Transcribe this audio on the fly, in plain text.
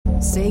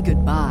Say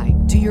goodbye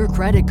to your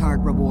credit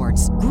card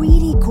rewards.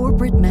 Greedy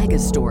corporate mega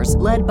stores,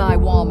 led by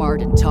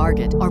Walmart and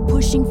Target, are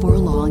pushing for a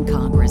law in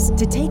Congress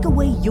to take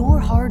away your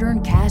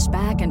hard-earned cash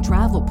back and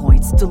travel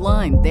points to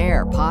line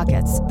their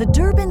pockets. The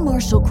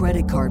Durbin-Marshall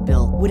credit card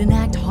bill would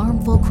enact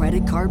harmful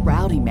credit card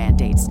routing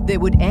mandates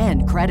that would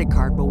end credit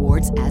card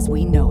rewards as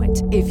we know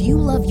it. If you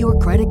love your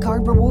credit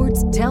card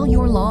rewards, tell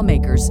your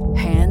lawmakers,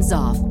 hands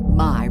off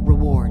my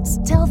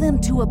rewards. Tell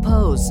them to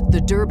oppose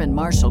the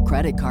Durbin-Marshall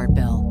credit card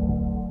bill.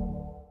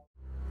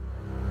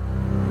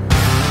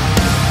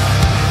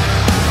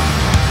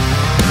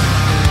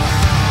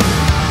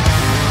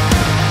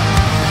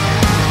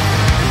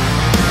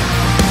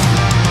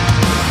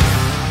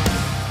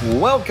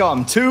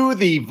 Welcome to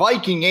the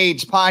Viking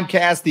Age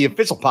podcast, the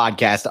official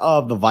podcast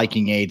of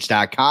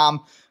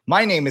thevikingage.com.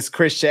 My name is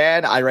Chris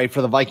Shad. I write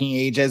for the Viking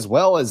Age as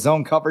well as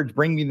Zone Coverage,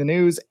 Bring Me the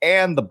News,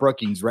 and the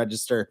Brookings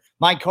Register.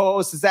 My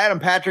co-host is Adam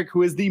Patrick,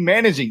 who is the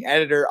managing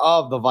editor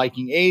of the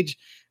Viking Age.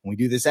 And we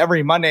do this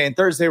every Monday and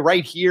Thursday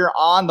right here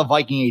on the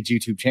Viking Age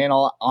YouTube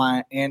channel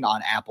and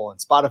on Apple and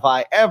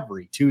Spotify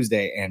every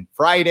Tuesday and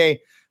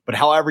Friday. But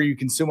however you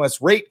consume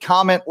us, rate,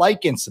 comment,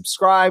 like, and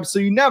subscribe so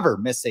you never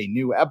miss a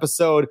new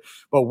episode.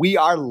 But we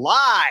are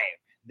live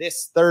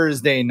this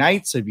Thursday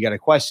night. So if you got a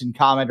question,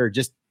 comment, or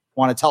just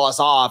want to tell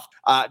us off,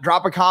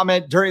 drop a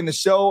comment during the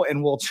show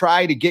and we'll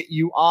try to get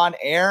you on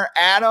air.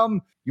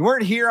 Adam, you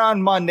weren't here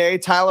on Monday.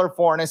 Tyler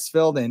Fornes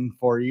filled in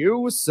for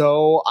you,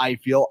 so I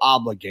feel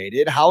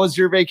obligated. How was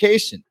your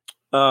vacation?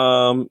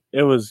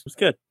 It was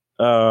good.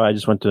 I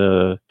just went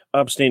to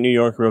upstate New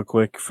York real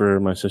quick for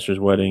my sister's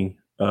wedding.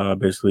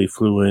 Basically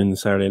flew in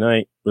Saturday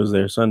night, was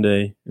there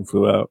Sunday, and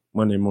flew out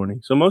Monday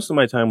morning. So most of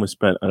my time was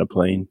spent on a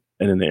plane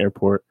and in the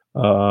airport.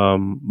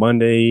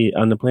 Monday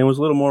on the plane was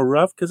a little more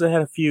rough because I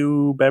had a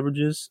few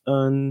beverages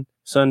on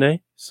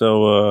Sunday.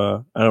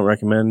 So I don't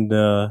recommend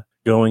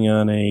going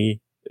on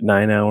a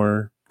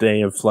 9-hour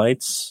day of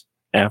flights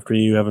after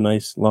you have a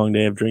nice long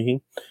day of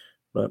drinking.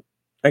 But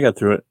I got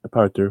through it. I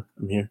powered through.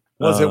 I'm here.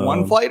 Was it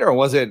one flight or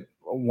was it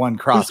one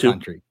cross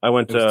country?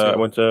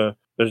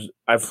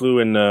 I flew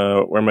in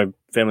where my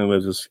family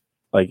lives is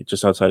like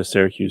just outside of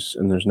Syracuse,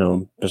 and there's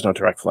no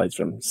direct flights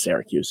from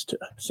Syracuse to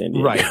San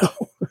Diego. Right.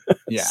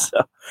 Yeah.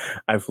 So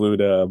I flew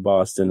to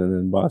Boston and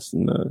then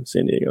Boston to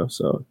San Diego.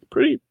 So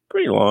pretty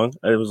long.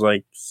 It was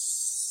like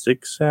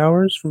 6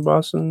 hours from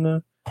Boston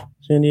to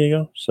San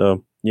Diego.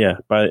 So yeah,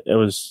 but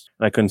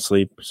I couldn't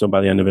sleep. So by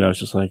the end of it, I was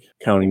just like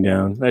counting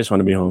down. I just want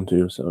to be home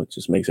too. So it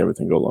just makes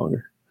everything go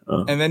longer.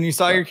 And then you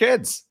saw your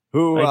kids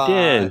I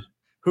did.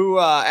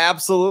 Who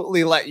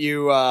absolutely let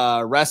you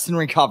rest and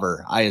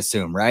recover, I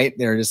assume, right?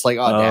 They're just like,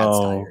 oh, Dad's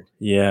tired.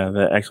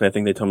 Yeah, actually, I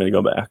think they told me to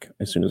go back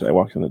as soon as I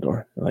walked in the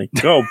door. They're like,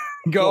 go.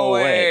 Go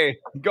away.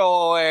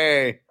 Go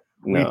away.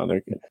 No,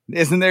 they're good.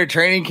 Isn't there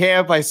training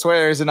camp? I swear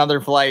there's another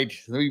flight.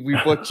 We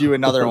booked you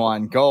another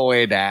one. Go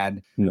away,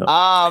 Dad. No,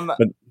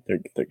 but they're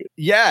good.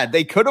 Yeah,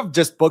 they could have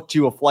just booked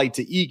you a flight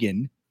to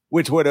Egan,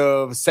 which would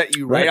have set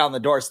you right on the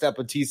doorstep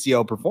of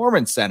TCO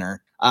Performance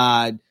Center.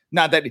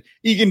 Not that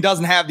Egan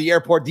doesn't have the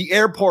airport. The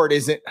airport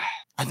isn't.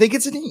 I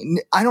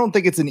don't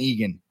think it's in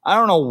Egan. I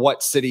don't know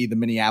what city the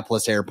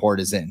Minneapolis airport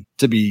is in,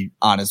 to be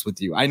honest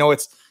with you. I know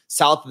it's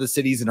south of the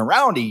cities and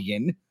around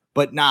Egan,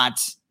 but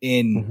not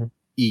in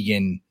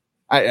Egan.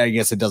 I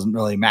guess it doesn't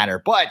really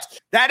matter. But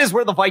that is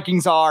where the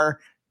Vikings are.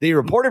 They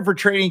reported for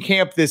training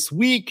camp this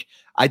week.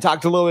 I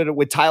talked a little bit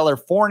with Tyler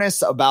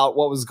Fornes about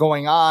what was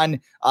going on.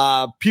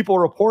 People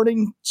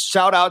reporting,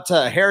 shout out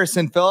to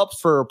Harrison Phillips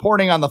for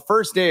reporting on the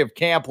first day of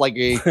camp like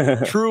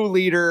a true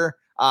leader,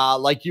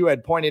 like you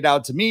had pointed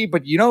out to me.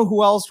 But you know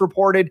who else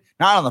reported?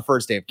 Not on the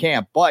first day of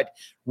camp, but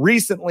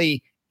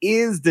recently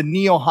is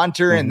Danielle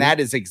Hunter. And that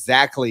is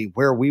exactly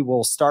where we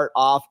will start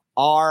off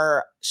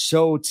our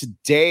show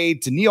today.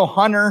 Danielle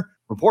Hunter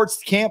reports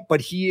to camp, but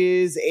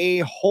he is a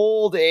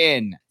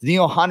hold-in.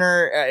 Danielle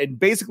Hunter, it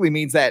basically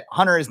means that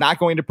Hunter is not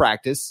going to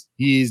practice.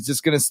 He's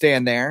just going to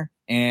stand there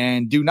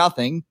and do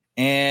nothing.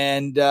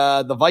 And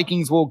the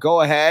Vikings will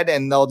go ahead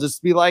and they'll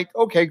just be like,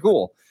 okay,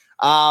 cool.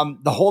 The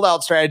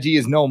holdout strategy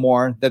is no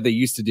more that they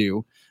used to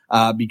do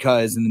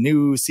because in the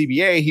new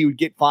CBA, he would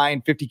get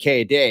fined $50K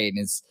a day and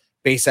his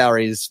base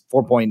salary is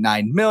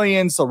 $4.9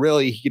 million. So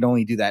really, he can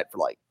only do that for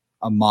like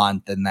a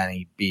month and then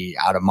he'd be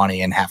out of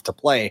money and have to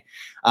play.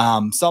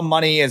 Some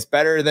money is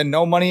better than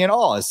no money at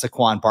all, as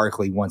Saquon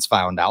Barkley once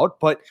found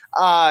out. But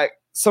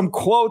some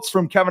quotes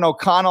from Kevin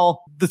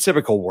O'Connell, the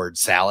typical word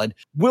salad.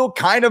 We'll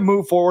kind of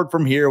move forward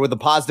from here with a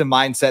positive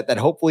mindset that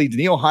hopefully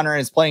Danielle Hunter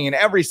is playing in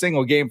every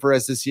single game for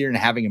us this year and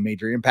having a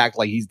major impact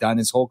like he's done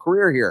his whole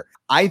career here.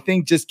 I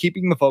think just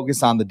keeping the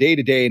focus on the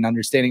day-to-day and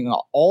understanding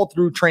all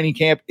through training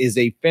camp is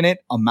a finite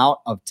amount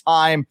of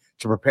time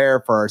to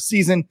prepare for our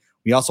season.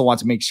 We also want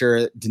to make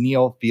sure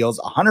Danielle feels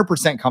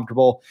 100%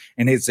 comfortable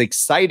and is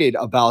excited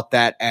about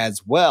that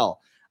as well.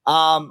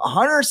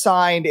 Hunter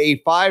signed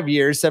a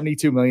 5-year,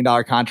 $72 million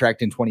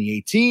contract in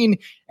 2018,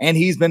 and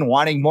he's been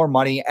wanting more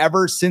money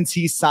ever since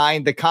he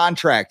signed the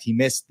contract. He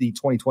missed the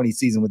 2020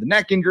 season with a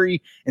neck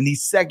injury and the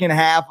second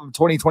half of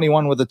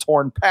 2021 with a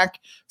torn pec.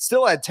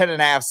 Still had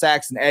 10.5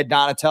 sacks in Ed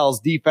Donatell's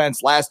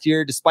defense last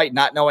year, despite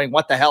not knowing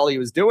what the hell he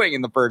was doing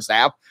in the first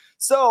half.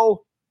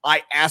 So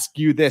I ask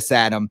you this,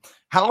 Adam,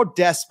 how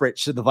desperate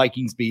should the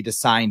Vikings be to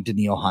sign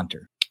Danielle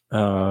Hunter?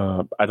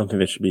 I don't think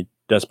they should be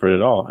desperate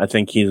at all. I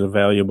think he's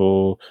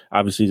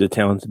obviously he's a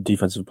talented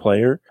defensive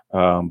player.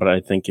 But I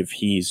think if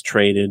he's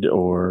traded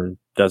or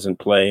doesn't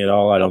play at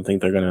all, I don't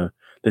think the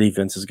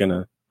defense is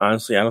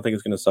honestly, I don't think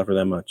it's going to suffer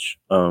that much.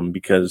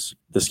 Because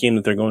the scheme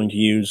that they're going to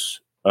use,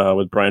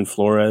 with Brian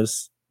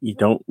Flores, you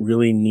don't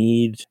really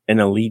need an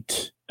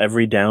elite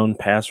every down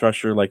pass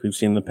rusher like we've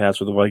seen in the past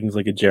with the Vikings,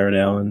 like a Jared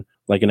Allen,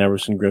 like an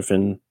Everson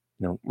Griffin,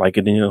 like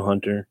a Danielle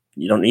Hunter.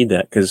 You don't need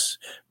that because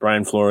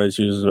Brian Flores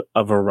uses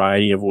a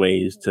variety of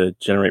ways to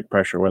generate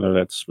pressure, whether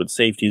that's with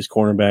safeties,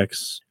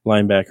 cornerbacks,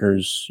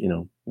 linebackers,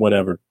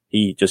 whatever.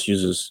 He just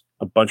uses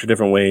a bunch of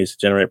different ways to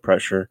generate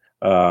pressure.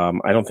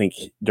 I don't think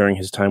during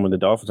his time with the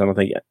Dolphins, I don't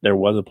think there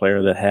was a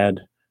player that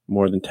had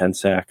more than 10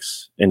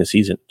 sacks in a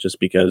season just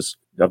because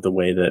of the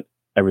way that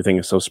everything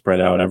is so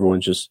spread out.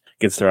 Everyone just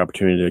gets their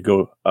opportunity to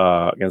go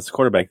against the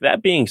quarterback.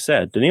 That being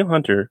said, Danielle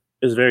Hunter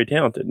is very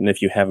talented. And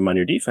if you have him on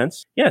your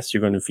defense, yes,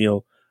 you're going to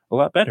feel a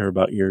lot better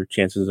about your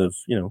chances of,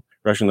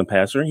 rushing the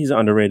passer. He's an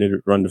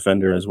underrated run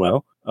defender as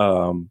well.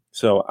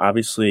 So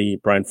obviously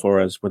Brian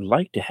Flores would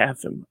like to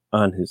have him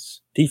on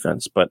his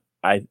defense, but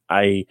if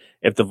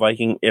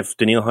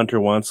Danielle Hunter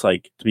wants to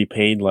be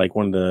paid like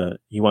one of the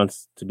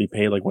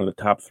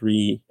top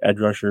 3 edge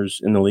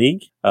rushers in the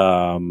league,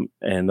 and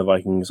the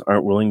Vikings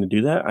aren't willing to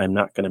do that, I'm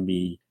not going to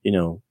be,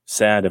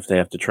 sad if they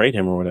have to trade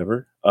him or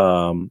whatever.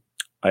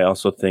 I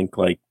also think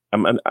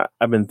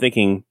I've been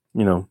thinking,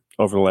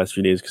 over the last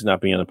few days, because not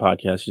being on a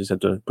podcast, you just have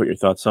to put your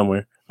thoughts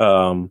somewhere.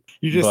 You're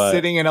just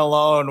sitting in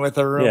alone with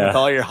a room with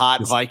all your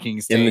hot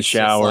Vikings in the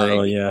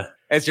shower.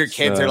 As your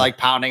kids are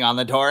pounding on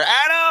the door,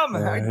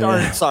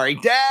 Adam, sorry,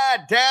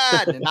 Dad,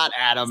 not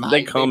Adam.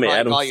 They call me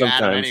Adam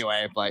sometimes. Adam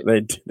anyway, but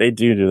they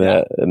do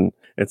that, and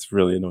it's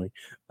really annoying.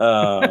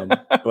 But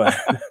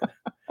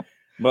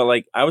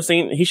I was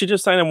saying, he should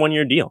just sign a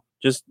 1-year deal.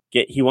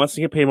 He wants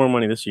to get paid more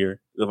money this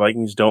year. The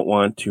Vikings don't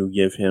want to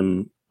give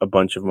him a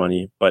bunch of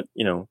money, but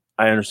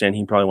I understand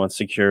he probably wants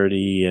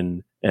security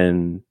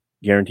and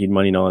guaranteed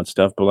money and all that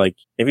stuff. But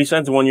if he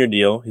signs a 1-year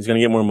deal, he's going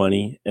to get more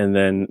money. And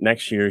then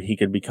next year he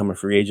could become a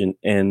free agent.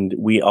 And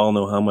we all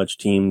know how much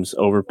teams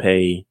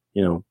overpay,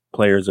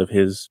 players of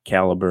his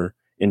caliber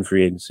in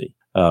free agency.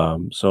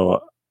 So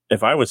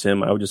if I was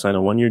him, I would just sign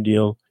a 1-year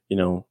deal.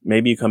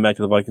 Maybe you come back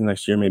to the Vikings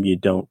next year. Maybe you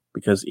don't,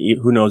 because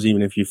who knows,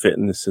 even if you fit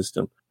in this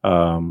system.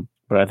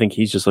 But I think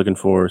he's just looking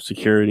for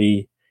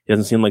security. He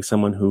doesn't seem like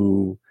someone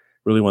who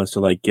really wants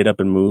to get up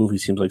and move. He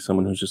seems like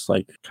someone who's just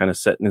kind of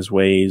set in his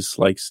ways,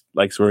 likes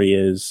where he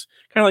is.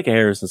 Kind of like a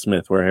Harrison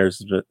Smith, where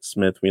Harrison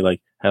Smith, we had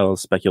a little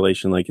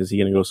speculation, is he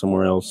going to go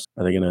somewhere else?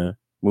 Are they going to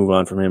move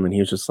on from him? And he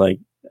was just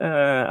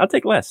I'll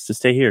take less to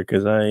stay here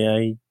because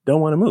I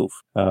don't want to move.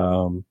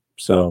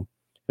 So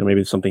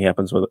maybe something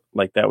happens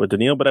like that with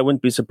Danielle, but I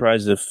wouldn't be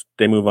surprised if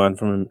they move on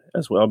from him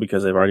as well,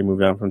 because they've already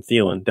moved on from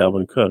Thielen,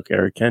 Dalvin Cook,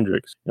 Eric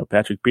Kendricks,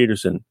 Patrick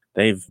Peterson.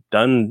 They've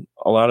done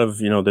a lot of,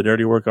 the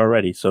dirty work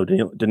already. So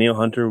Danielle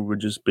Hunter would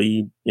just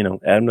be,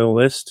 add him to the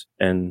list,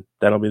 and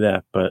that'll be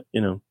that. But,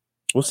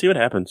 we'll see what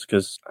happens,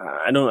 because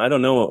I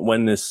don't know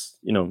when this,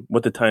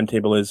 what the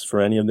timetable is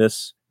for any of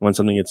this, when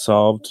something gets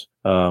solved.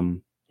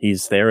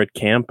 He's there at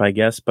camp, I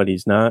guess, but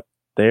he's not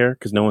there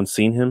because no one's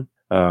seen him.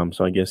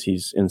 So I guess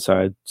he's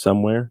inside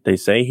somewhere. They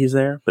say he's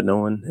there, but no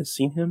one has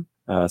seen him.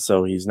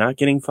 So he's not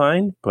getting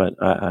fined, but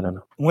I don't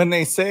know. When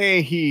they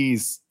say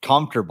he's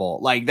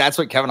comfortable, that's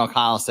what Kevin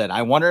O'Connell said.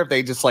 I wonder if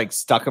they just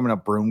stuck him in a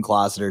broom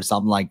closet or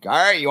something. All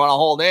right, you want to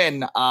hold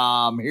in?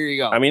 Here you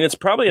go. I mean, it's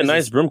probably a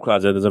nice broom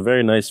closet. It's a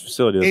very nice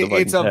facility.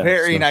 It's a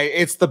very nice.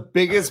 It's the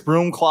biggest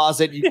broom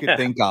closet you could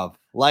think of.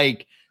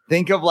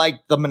 Think of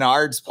the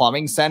Menards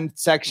plumbing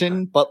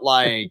section, but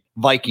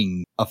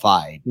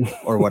Viking-ified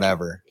or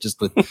whatever.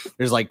 Just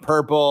there's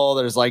purple,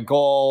 there's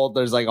gold,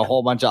 there's a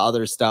whole bunch of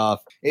other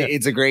stuff.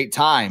 It's a great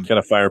time. It's got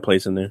a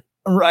fireplace in there.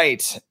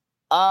 Right.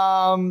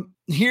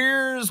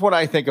 Here's what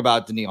I think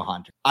about Danielle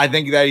Hunter. I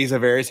think that he's a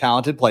very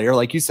talented player,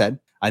 like you said.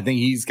 I think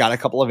he's got a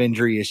couple of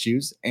injury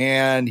issues,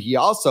 and he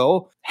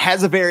also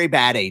has a very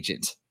bad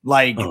agent.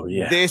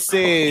 This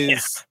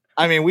is...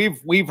 I mean,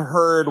 we've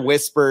heard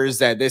whispers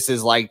that this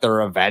is the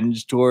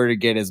revenge tour to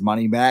get his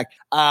money back.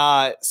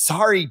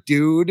 Sorry,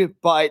 dude,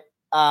 but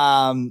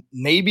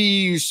maybe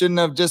you shouldn't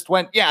have just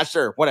went, yeah,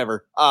 sure,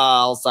 whatever.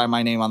 I'll sign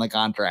my name on the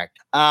contract.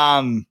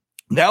 That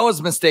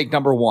was mistake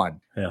number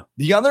one. Yeah.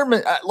 The other,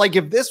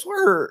 if this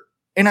were,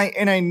 and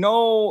I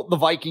know the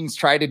Vikings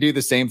tried to do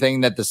the same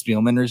thing that the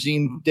Spielman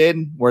regime did,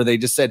 where they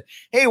just said,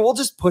 hey, we'll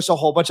just push a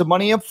whole bunch of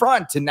money up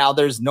front. And now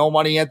there's no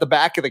money at the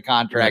back of the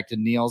contract. Right.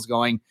 And Neil's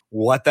going,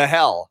 what the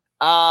hell?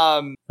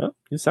 Well,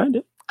 you signed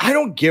it. I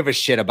don't give a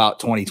shit about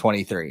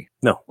 2023.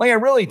 No. Like, I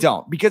really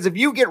don't. Because if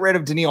you get rid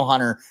of Danielle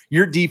Hunter,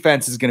 your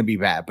defense is going to be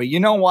bad. But you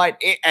know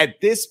what? At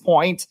this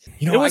point,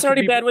 it was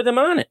already bad with him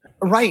on it.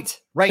 Right.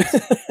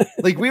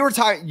 Like, we were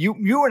talking,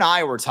 you and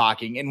I were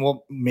talking, and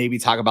we'll maybe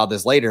talk about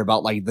this later,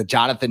 about like the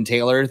Jonathan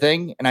Taylor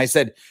thing. And I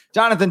said,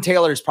 Jonathan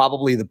Taylor is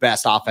probably the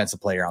best offensive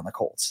player on the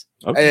Colts.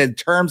 Okay. In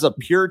terms of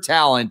pure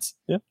talent,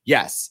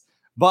 yes.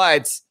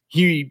 But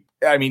he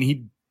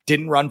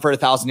didn't run for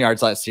 1,000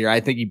 yards last year. I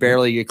think he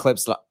barely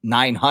eclipsed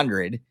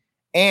 900.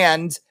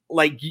 And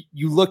like,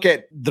 you look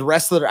at the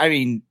rest of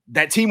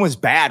that team was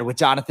bad with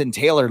Jonathan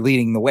Taylor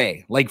leading the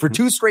way, like for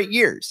 2 straight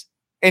years.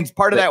 And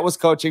part of that was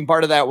coaching.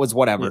 Part of that was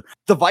whatever. Yeah.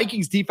 The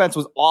Vikings defense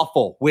was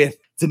awful with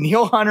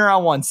Danielle Hunter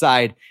on one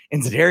side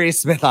and Zadarius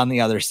Smith on the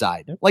other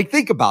side. Yep. Like,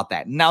 think about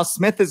that. Now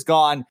Smith is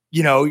gone.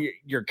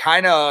 You're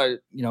kind of,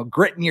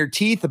 gritting your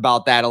teeth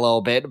about that a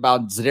little bit,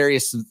 about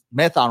Zadarius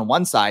Smith on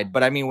one side.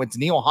 But I mean, with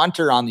Danielle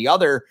Hunter on the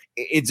other,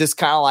 it's just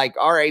kind of like,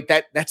 all right,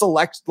 that's a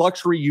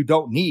luxury you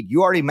don't need.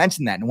 You already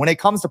mentioned that. And when it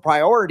comes to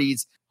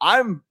priorities,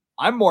 I'm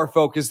more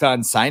focused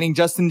on signing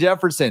Justin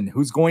Jefferson,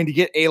 who's going to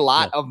get a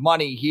lot of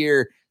money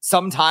here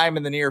sometime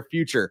in the near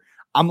future.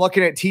 I'm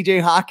looking at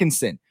TJ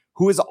Hawkinson,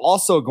 who is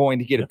also going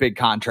to get a big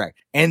contract.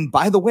 And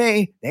by the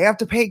way, they have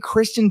to pay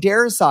Christian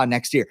Darrisaw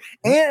next year.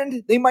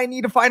 And they might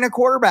need to find a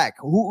quarterback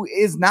who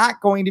is not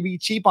going to be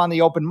cheap on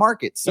the open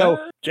market. So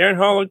Jaron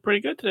Hall looked pretty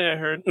good today, I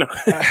heard. No,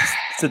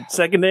 it's the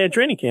second day of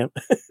training camp.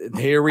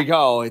 Here we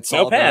go. It's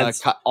no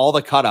all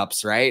the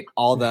cut-ups, right?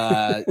 All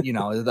the,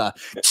 the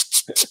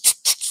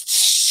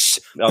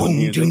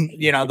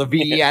the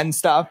VEN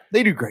stuff.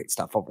 They do great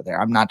stuff over there.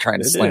 I'm not trying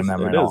to slam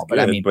them at all, but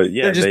I mean,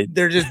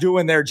 they're just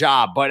doing their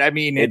job. But I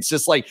mean, it's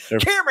just like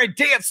Cameron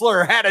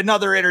Dantzler had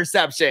another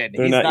interception.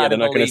 He's not in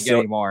the league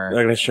anymore.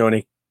 They're not going to show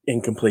any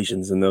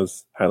incompletions in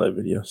those highlight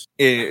videos.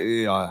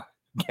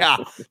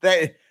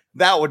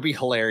 That would be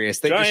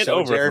hilarious. They just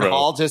show Jared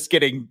Hall just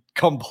getting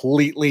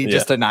completely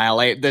just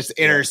annihilated. This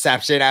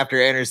interception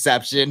after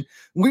interception.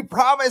 We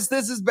promise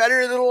this is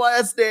better than the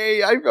last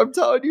day. I'm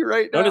telling you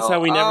right now. Notice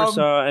how we never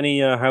saw any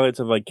highlights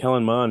of like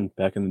Kellen Mond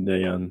back in the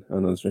day on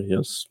those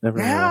videos. Never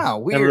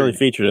really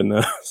featured in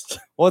those.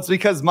 Well, it's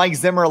because Mike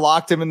Zimmer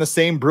locked him in the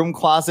same broom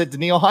closet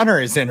Danielle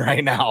Hunter is in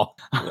right now.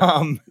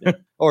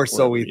 Or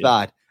so we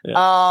thought.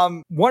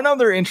 Yeah. One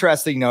other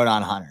interesting note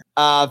on Hunter.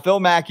 Phil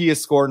Mackey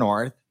is Score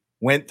North.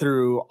 Went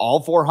through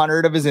all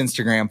 400 of his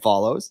Instagram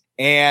follows,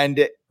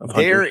 and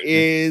there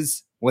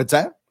is what's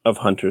that? Of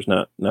Hunters,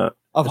 not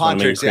of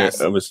Hunters.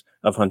 Yes, it was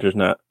of Hunters,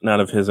 not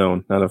of his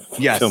own, not of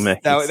Phil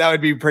Mackey. That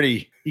would be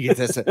pretty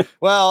egotistic.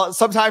 Well,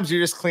 sometimes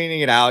you're just cleaning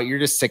it out. You're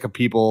just sick of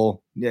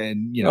people,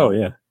 and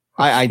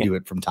I do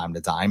it from time to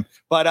time.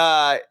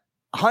 But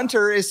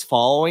Hunter is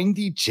following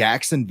the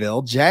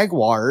Jacksonville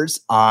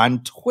Jaguars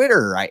on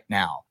Twitter right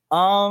now.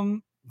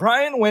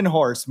 Brian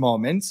Windhorst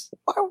moments.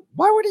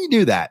 Why would he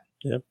do that?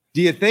 Yep.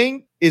 Do you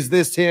think, is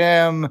this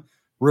him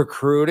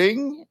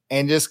recruiting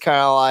and just kind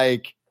of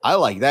like, I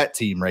like that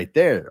team right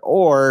there?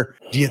 Or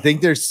do you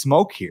think there's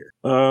smoke here?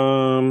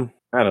 I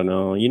don't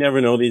know. You never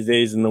know these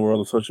days in the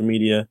world of social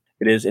media.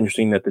 It is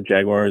interesting that the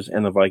Jaguars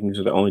and the Vikings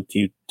are the only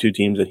two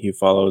teams that he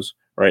follows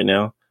right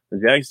now.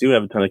 The Jags do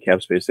have a ton of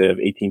cap space. They have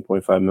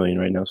 $18.5 million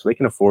right now, so they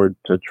can afford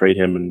to trade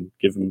him and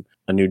give him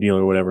a new deal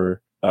or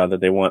whatever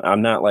that they want.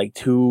 I'm not like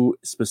too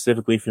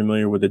specifically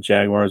familiar with the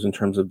Jaguars in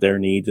terms of their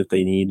needs. If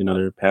they need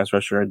another pass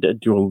rusher, I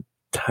did do a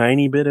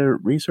tiny bit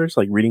of research,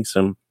 like reading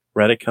some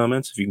Reddit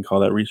comments, if you can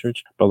call that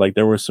research. But like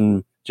there were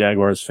some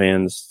Jaguars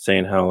fans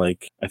saying how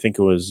like, I think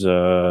it was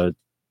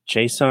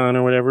Chason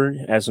or whatever,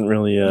 hasn't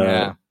really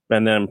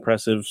been that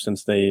impressive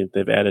since they've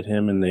added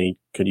him, and they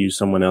could use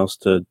someone else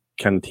to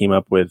kind of team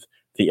up with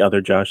the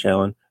other Josh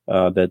Allen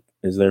that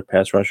is their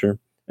pass rusher.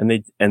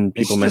 And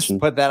people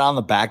mentioned put that on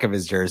the back of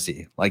his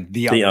jersey, like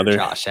the other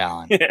Josh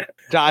Allen.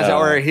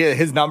 Or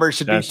his number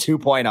should be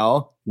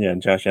 2.0. Yeah,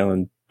 Josh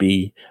Allen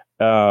B.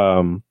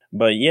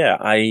 But yeah,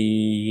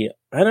 I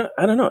don't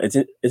know. It's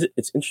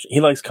interesting. He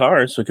likes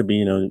cars, so it could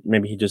be,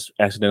 maybe he just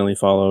accidentally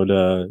followed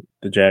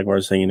the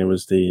Jaguars, thinking it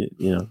was the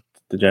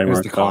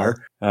Jaguar car.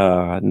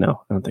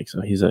 No, I don't think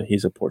so. He's a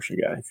Porsche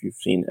guy. If you've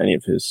seen any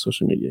of his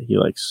social media,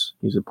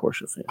 he's a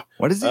Porsche fan.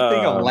 What does he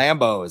think of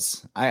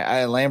Lambos?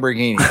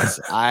 Lamborghinis.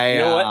 You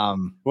know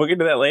what? We'll get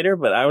to that later,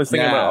 but I was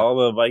thinking about all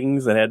the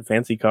Vikings that had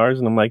fancy cars,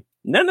 and I'm like,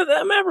 none of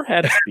them ever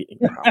had a speeding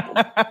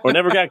problem or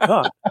never got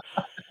caught.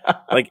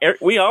 Like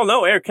we all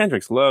know Eric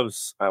Kendricks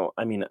loves,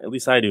 I mean, at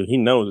least I do. He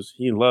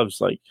loves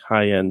like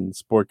high-end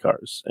sport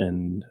cars,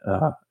 and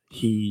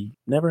he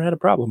never had a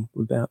problem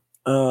with that.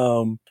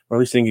 Or at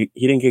least he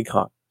didn't get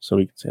caught, so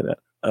we can say that.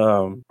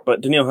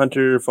 But Danielle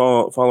Hunter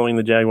following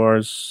the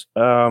Jaguars,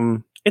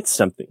 it's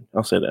something.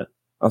 I'll say that.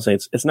 I'll say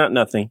it's not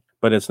nothing,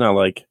 but it's not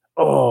like,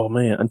 oh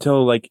man,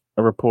 until like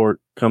a report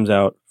comes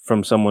out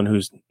from someone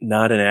who's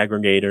not an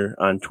aggregator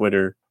on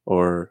Twitter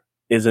or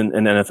isn't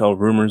an NFL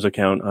rumors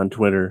account on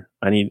Twitter.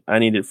 I need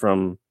it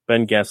from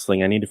Ben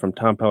Gessling. I need it from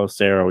Tom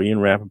Pelissero, Ian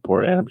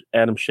Rappaport,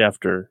 Adam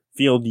Schefter,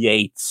 Field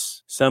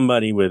Yates,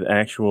 somebody with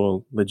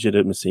actual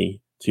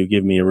legitimacy to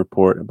give me a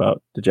report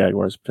about the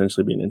Jaguars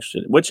potentially being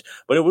interested.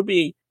 But it would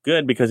be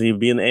good because he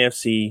would be in the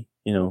AFC.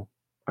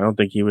 I don't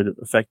think he would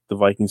affect the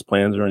Vikings'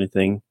 plans or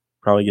anything.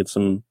 Probably get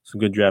some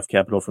good draft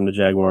capital from the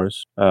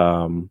Jaguars.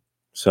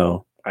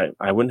 So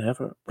I wouldn't have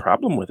a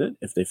problem with it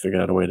if they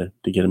figure out a way to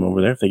get him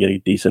over there, if they get a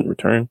decent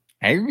return.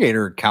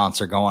 Aggregator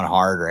accounts are going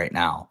hard right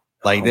now.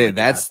 Like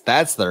that's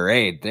the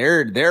rate.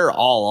 They're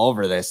all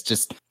over this,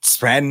 just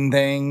spreading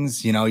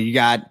things. You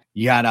got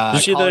Did you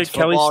see the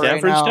Kelly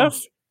Stafford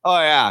stuff? Oh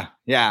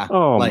yeah.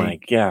 Oh my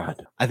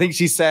God. I think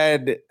she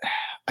said,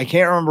 I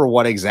can't remember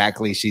what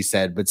exactly she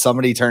said, but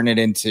somebody turned it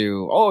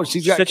into,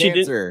 she's got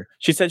cancer.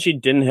 She said she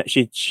didn't.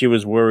 She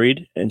was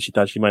worried and she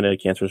thought she might have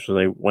cancer, so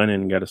they went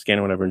in and got a scan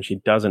or whatever, and she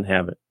doesn't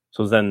have it.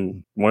 So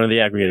then one of the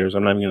aggregators,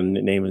 I'm not even going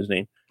to name his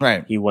name,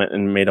 right? He went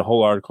and made a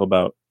whole article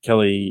about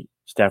Kelly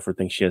Stafford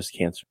thinks she has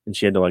cancer, and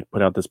she had to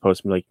put out this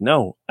post and be like,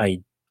 "No,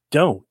 I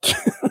don't."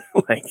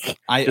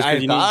 I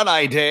thought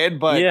I did,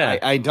 but yeah,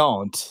 I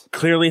don't.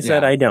 Clearly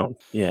said I don't.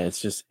 Yeah,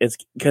 it's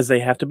because they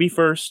have to be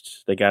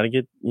first. They got to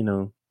get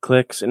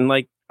clicks, and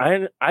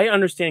I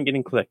understand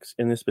getting clicks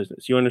in this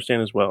business. You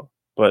understand as well,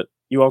 but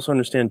you also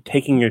understand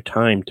taking your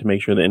time to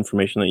make sure the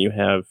information that you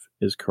have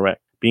is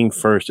correct. Being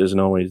first isn't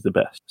always the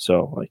best.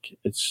 So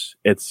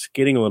it's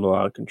getting a little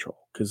out of control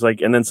because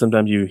and then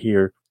sometimes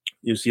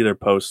you see their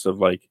posts of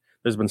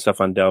there's been stuff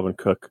on Dalvin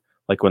Cook,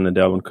 when the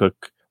Dalvin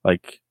Cook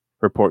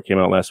report came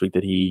out last week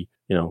that he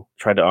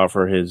tried to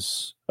offer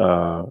his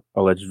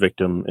alleged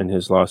victim in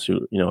his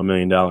lawsuit $1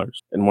 million,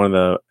 and one of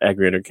the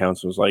aggregator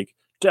accounts was like,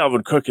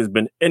 Dalvin Cook has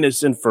been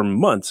innocent for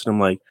months, and I'm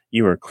like,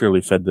 you are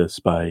clearly fed this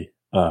by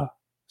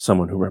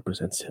someone who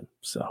represents him.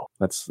 So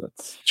let's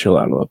chill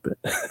out a little bit.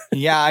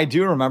 Yeah, I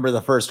do remember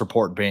the first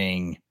report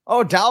being,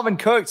 Dalvin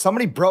Cook,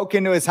 somebody broke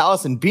into his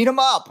house and beat him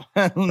up.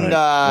 And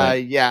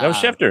right. Yeah, that was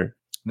Schefter.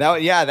 That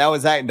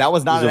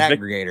was not an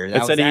aggregator.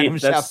 That was Adam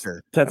Schefter.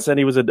 That said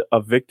he was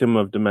a victim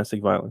of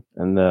domestic violence,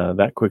 and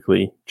that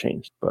quickly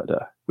changed. But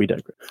we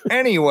digress.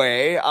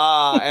 Anyway,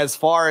 as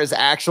far as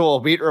actual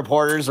beat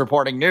reporters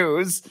reporting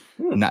news,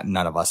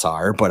 none of us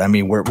are, but I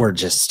mean we're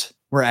aggregators.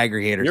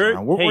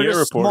 We're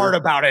just smart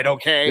about it.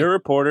 Okay, you're a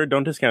reporter.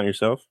 Don't discount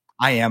yourself.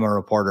 I am a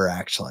reporter,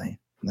 actually.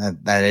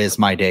 That is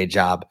my day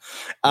job.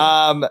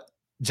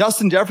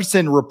 Justin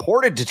Jefferson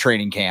reported to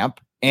training camp,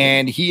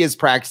 and he is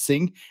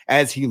practicing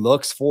as he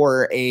looks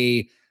for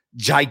a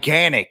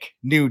gigantic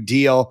new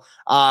deal.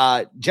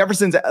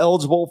 Jefferson's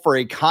eligible for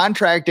a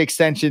contract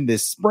extension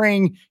this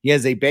spring. He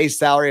has a base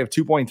salary of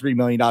 $2.3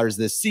 million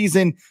this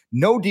season.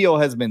 No deal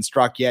has been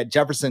struck yet.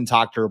 Jefferson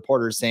talked to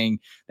reporters saying,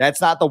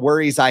 that's not the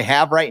worries I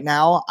have right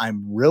now.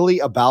 I'm really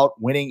about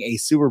winning a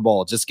Super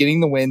Bowl, just getting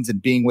the wins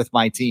and being with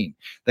my team.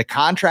 The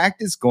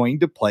contract is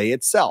going to play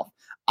itself.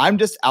 I'm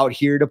just out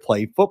here to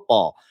play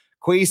football.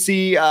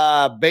 Kwesi,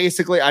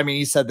 basically, I mean,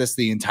 he said this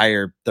the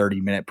entire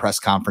 30-minute press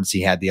conference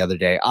he had the other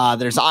day.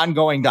 There's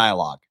ongoing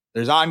dialogue.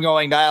 There's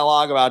ongoing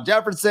dialogue about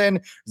Jefferson.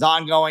 There's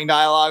ongoing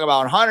dialogue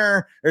about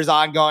Hunter. There's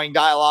ongoing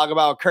dialogue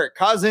about Kirk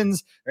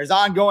Cousins. There's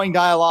ongoing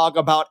dialogue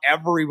about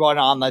everyone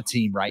on the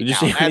team right now.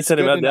 Did you see what he said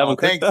about Dalvin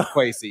Cook? Thanks,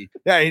 Kwesi.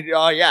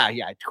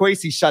 Yeah.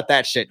 Kwesi shut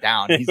that shit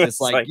down. He's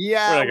just we're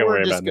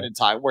just going to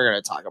talk. We're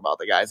going to talk about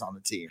the guys on the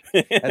team.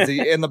 As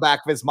in the back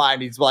of his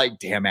mind, he's like,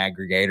 damn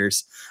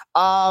aggregators.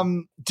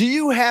 Do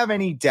you have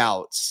any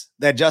doubts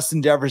that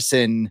Justin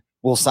Jefferson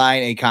will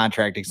sign a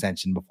contract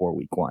extension before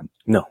week 1?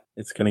 No,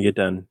 it's going to get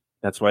done.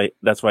 That's why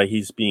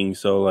he's being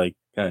so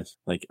guys,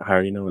 I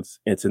already know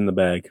it's in the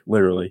bag,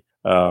 literally.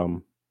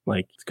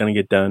 It's going to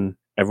get done.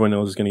 Everyone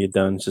knows it's going to get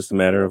done. It's just a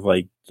matter of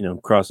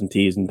crossing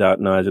T's and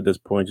dotting I's at this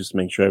point, just to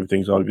make sure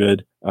everything's all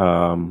good.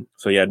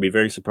 So yeah, I'd be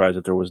very surprised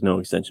if there was no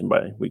extension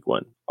by week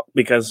 1,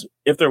 because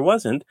if there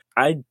wasn't,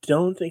 I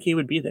don't think he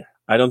would be there.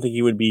 I don't think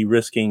he would be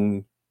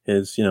risking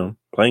his,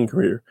 playing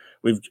career.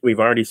 We've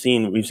already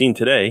seen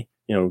today,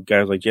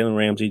 guys like Jalen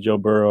Ramsey, Joe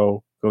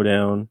Burrow go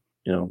down,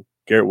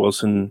 Garrett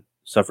Wilson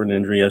suffered an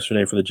injury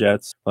yesterday for the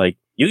Jets.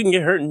 You can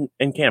get hurt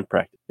in camp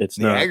practice. It's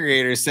the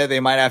aggregators said they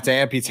might have to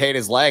amputate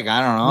his leg.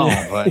 I don't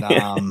know,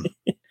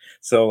 but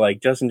so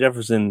Justin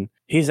Jefferson,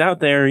 he's out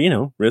there,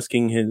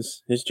 risking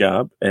his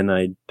job, and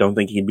I don't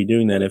think he'd be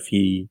doing that if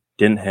he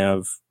didn't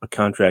have a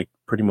contract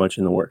pretty much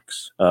in the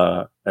works.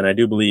 And I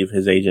do believe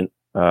his agent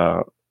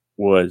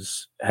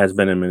has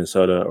been in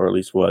Minnesota, or at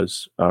least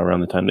was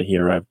around the time that he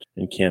arrived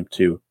in camp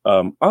too.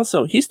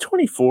 Also, he's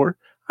 24.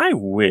 I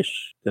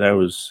wish that I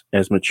was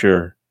as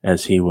mature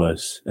as he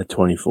was at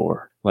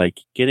 24.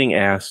 Getting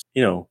asked,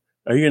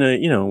 are you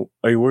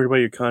worried about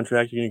your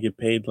contract? You're going to get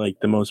paid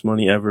the most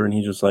money ever. And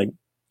he's just like,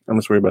 I'm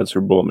just worried about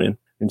Super Bowl, man.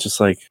 And just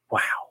wow.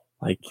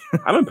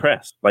 I'm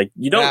impressed.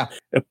 You don't,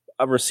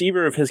 a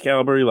receiver of his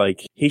caliber,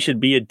 he should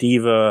be a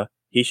diva.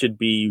 He should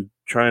be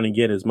trying to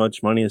get as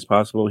much money as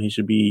possible. He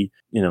should be,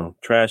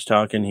 trash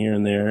talking here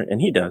and there.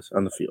 And he does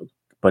on the field,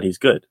 but he's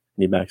good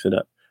and he backs it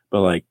up.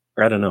 But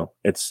I don't know.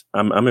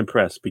 I'm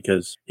impressed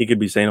because he could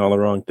be saying all the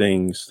wrong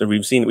things.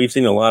 We've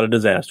seen a lot of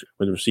disaster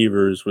with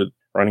receivers, with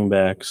running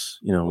backs,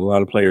 a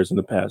lot of players in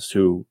the past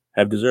who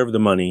have deserved the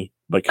money,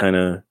 but kind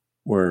of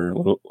were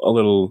a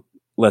little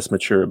less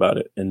mature about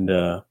it, and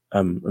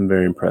I'm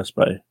very impressed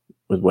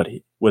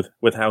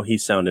with how he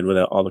sounded with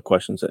all the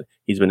questions that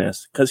he's been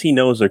asked, because he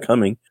knows they're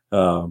coming.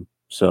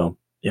 So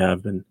yeah,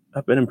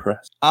 I've been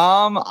impressed.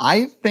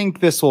 I think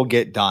this will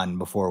get done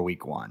before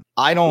week 1.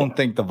 I don't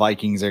think the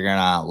Vikings are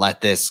gonna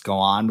let this go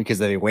on, because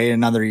if they wait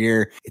another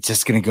year, it's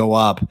just gonna go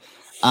up.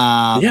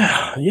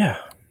 Yeah.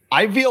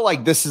 I feel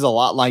like this is a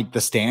lot like the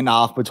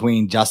standoff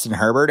between Justin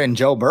Herbert and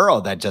Joe Burrow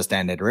that just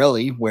ended,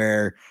 really,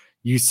 where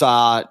you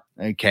saw,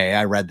 okay,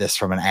 I read this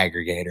from an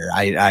aggregator.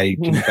 I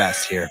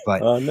confess here,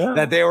 but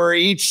that they were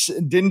each,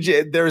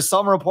 there was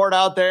some report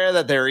out there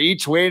that they're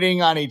each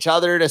waiting on each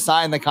other to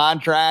sign the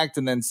contract,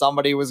 and then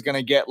somebody was going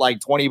to get like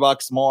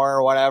 $20 more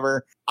or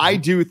whatever. I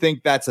do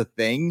think that's a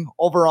thing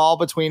overall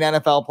between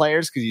NFL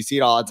players, because you see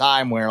it all the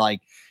time where,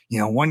 like, you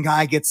know, one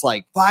guy gets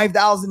like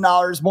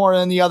 $5,000 more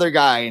than the other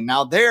guy, and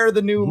now they're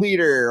the new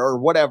leader or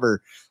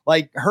whatever.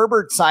 Like,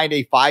 Herbert signed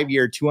a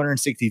 5-year,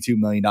 $262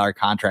 million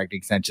contract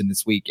extension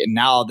this week, and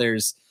now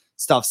there's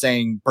stuff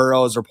saying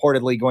Burrow is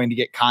reportedly going to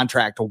get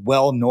contract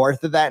well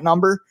north of that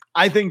number.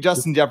 I think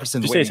Justin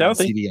Jefferson's waiting on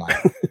CD line.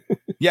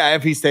 Yeah,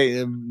 if he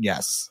stays,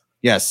 yes,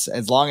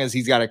 as long as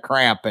he's got a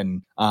cramp,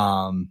 and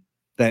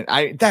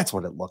that's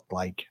what it looked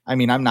like. I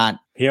mean, I'm not.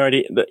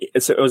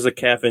 It was a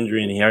calf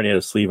injury, and he already had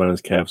a sleeve on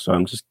his calf, so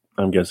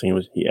I'm guessing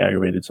he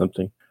aggravated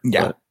something.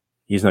 Yeah. But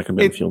he's not going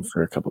to be on the field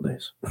for a couple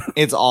days.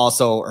 It's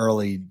also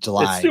early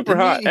July. It's super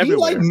hot everywhere. He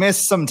like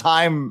missed some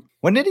time.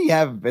 When did he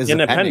have his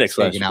appendix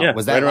taken out? Yeah,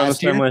 was that right around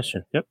last this time year? last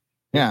year? Yep.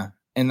 Yeah,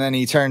 and then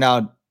he turned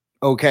out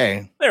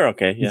okay. They're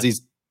okay. Yeah.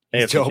 He's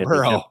Joe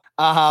Burrow.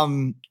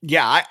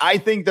 Yeah, I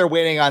think they're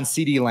waiting on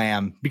CeeDee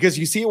Lamb, because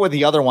you see it with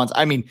the other ones.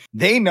 I mean,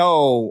 they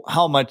know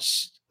how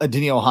much a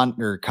Danielle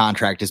Hunter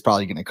contract is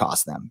probably going to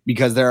cost them,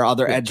 because there are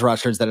other edge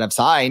rushers that have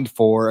signed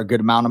for a good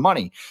amount of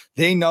money.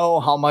 They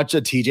know how much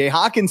a TJ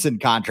Hawkinson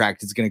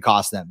contract is going to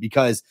cost them,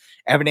 because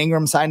Evan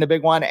Ingram signed a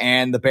big one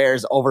and the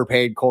Bears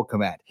overpaid Cole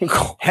Kmet.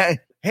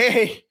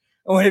 Hey,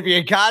 well, if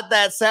you got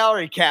that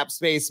salary cap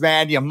space,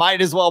 man, you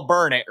might as well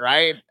burn it,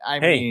 right? I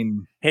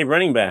mean,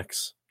 running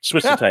backs,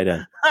 switch to tight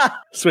end.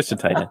 Switch to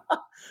tight end.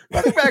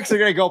 Running backs are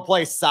going to go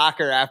play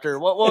soccer after,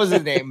 what was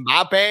his name?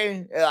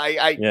 Mbappe?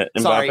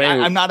 Sorry,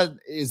 Mbappe, I'm not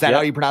is that how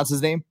you pronounce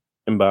his name?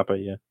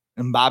 Mbappe, yeah.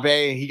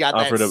 Mbappe, he got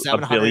offered that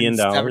 $1 billion.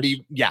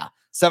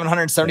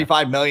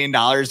 $775 million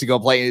to go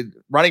play.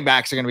 Running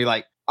backs are going to be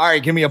like, all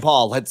right, give me a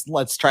ball.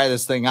 Let's try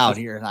this thing out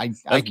here. I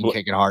can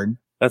kick it hard.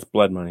 That's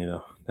blood money,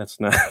 though. That's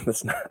not,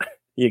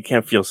 you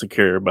can't feel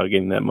secure about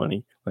getting that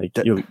money. Like,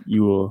 you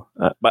will,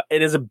 but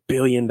it is $1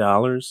 billion.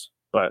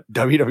 But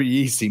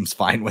WWE seems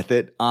fine with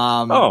it.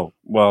 Oh,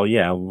 well,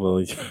 yeah.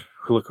 Well,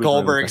 look,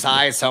 Goldberg's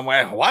high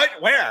somewhere. What?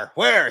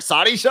 Where?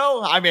 Saudi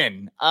show? I'm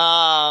in.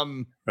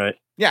 Right.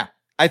 Yeah,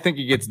 I think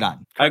it gets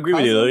done. I agree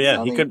with you, though.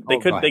 Yeah,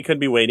 they could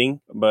be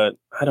waiting, but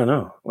I don't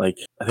know. Like,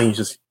 I think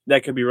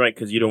that could be right,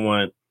 because you don't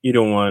want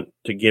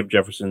to give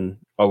Jefferson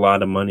a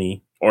lot of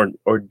money,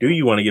 or do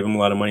you want to give him a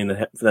lot of money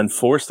and then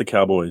force the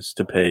Cowboys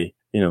to pay,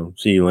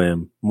 CeeDee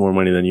Lamb more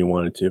money than you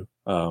wanted to?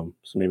 So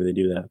maybe they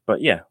do that.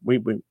 But yeah,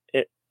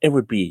 it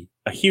would be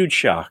a huge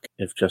shock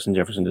if Justin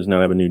Jefferson does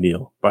not have a new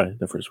deal by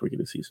the first week of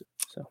the season.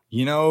 So,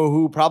 you know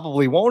who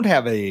probably won't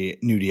have a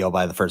new deal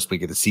by the first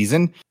week of the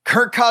season?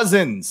 Kirk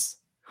Cousins,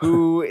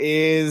 who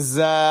is,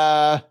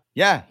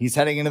 he's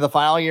heading into the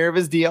final year of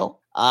his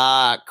deal.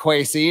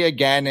 Kwesi,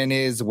 again, in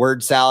his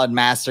word salad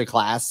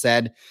masterclass,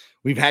 said,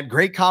 "We've had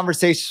great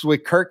conversations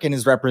with Kirk and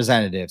his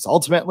representatives.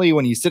 Ultimately,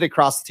 when you sit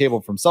across the table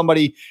from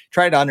somebody,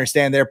 try to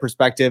understand their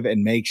perspective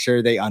and make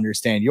sure they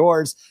understand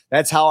yours.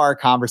 That's how our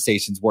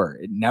conversations were.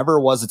 It never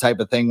was a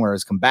type of thing where it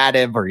was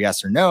combative or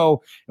yes or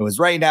no. It was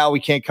right now. We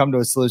can't come to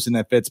a solution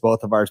that fits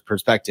both of our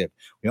perspective.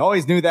 We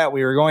always knew that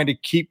we were going to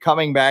keep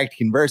coming back to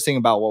conversing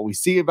about what we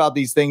see about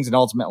these things and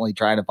ultimately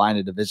trying to find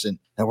a division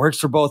that works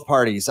for both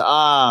parties."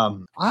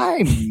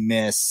 I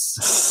miss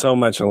so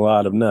much, a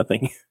lot of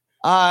nothing.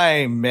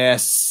 I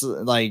miss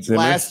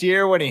last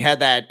year when he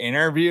had that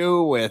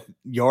interview with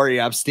Yori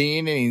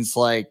Epstein, and he's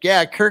like,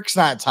 "Yeah, Kirk's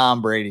not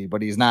Tom Brady,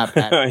 but he's not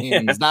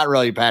he's not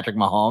really Patrick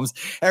Mahomes."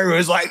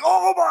 Everyone's like,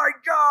 "Oh my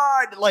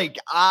god!" Like,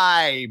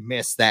 I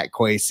miss that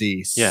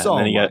Kwesi so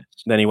much.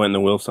 Then he went in the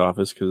Wilf's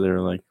office because they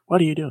were like,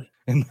 "What are you doing?"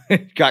 And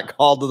got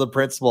called to the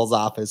principal's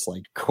office,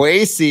 like,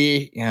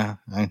 "Kwesi, yeah,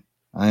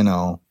 I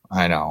know."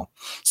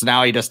 So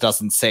now he just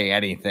doesn't say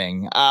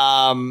anything.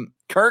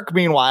 Kirk,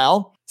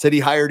 meanwhile, said he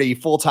hired a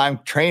full-time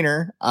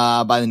trainer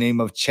by the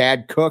name of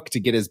Chad Cook to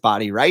get his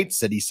body right.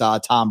 Said he saw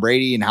Tom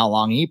Brady and how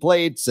long he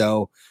played.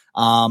 So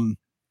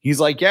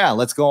he's like, yeah,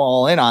 let's go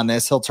all in on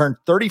this. He'll turn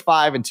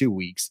 35 in 2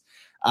 weeks.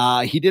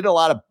 He did a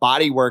lot of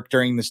body work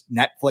during this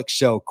Netflix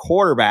show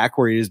Quarterback,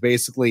 where he was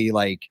basically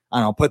like,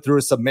 put through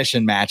a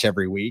submission match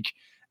every week.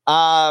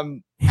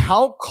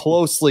 How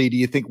closely do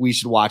you think we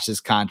should watch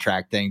this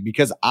contract thing?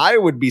 Because I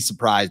would be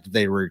surprised if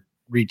they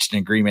reached an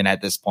agreement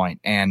at this point,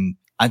 and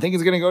I think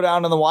it's going to go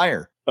down to the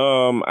wire.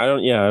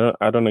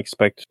 I don't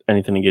expect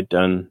anything to get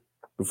done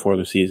before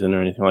the season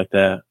or anything like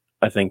that.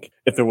 I think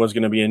if there was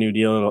going to be a new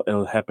deal,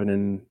 it'll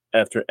happen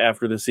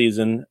after the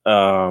season.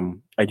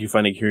 I do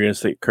find it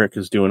curious that Kirk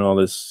is doing all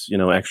this,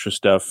 extra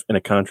stuff in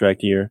a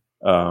contract year,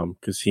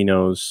 because he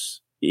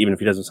knows even if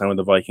he doesn't sign with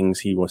the Vikings,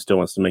 he still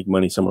wants to make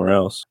money somewhere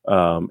else.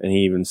 And he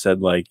even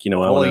said, like, I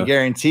fully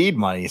guaranteed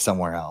money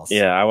somewhere else.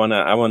 Yeah, I wanna,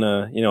 I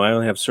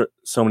only have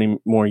so many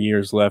more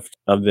years left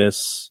of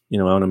this.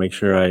 I want to make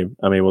sure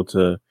I'm able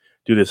to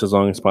do this as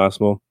long as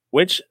possible.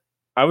 Which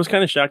I was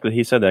kind of shocked that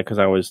he said that, because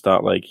I always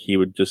thought like he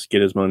would just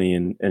get his money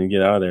and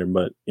get out of there.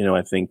 But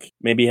I think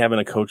maybe having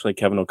a coach like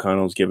Kevin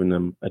O'Connell's given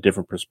them a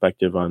different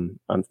perspective on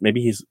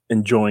maybe he's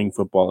enjoying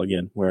football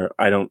again, where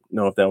I don't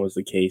know if that was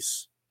the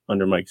case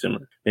under Mike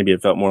Zimmer. Maybe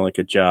it felt more like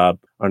a job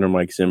under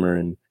Mike Zimmer,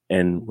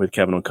 and with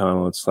Kevin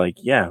O'Connell, it's like,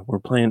 yeah, we're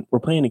playing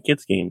a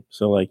kids game.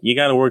 So like, you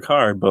got to work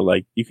hard, but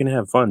like, you can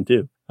have fun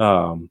too.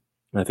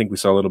 I think we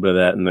saw a little bit of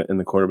that in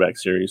the quarterback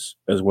series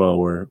as well,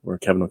 where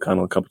Kevin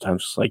O'Connell a couple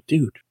times was like,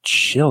 dude,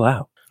 chill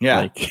out. Yeah.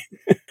 Like,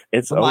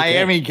 it's the okay.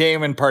 Miami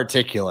game in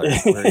particular,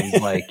 where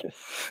he's like,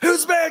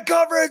 who's man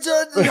coverage?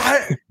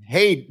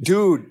 Hey,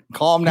 dude,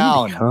 calm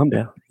down. Calm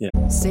down. Yeah.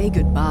 Say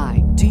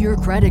goodbye to your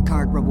credit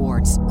card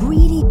rewards.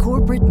 Greedy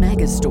corporate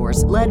mega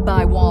stores, led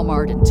by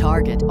Walmart and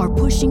Target, are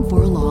pushing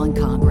for a law in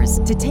Congress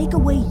to take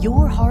away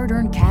your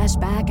hard-earned cash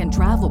back and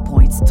travel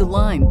points to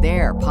line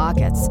their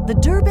pockets. The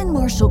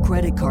Durbin-Marshall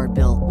credit card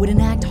bill would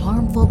enact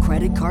harmful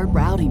credit card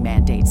routing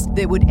mandates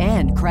that would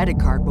end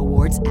credit card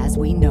rewards as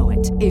we know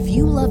it. If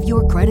you love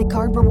your credit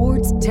card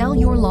rewards, tell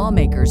your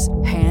lawmakers,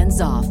 hands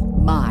off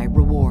my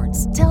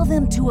rewards. Tell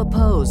them to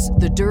oppose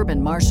the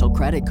Durbin-Marshall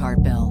credit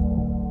card bill.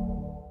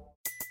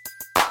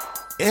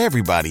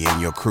 Everybody in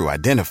your crew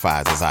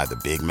identifies as either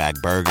Big Mac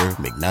Burger,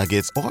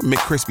 McNuggets, or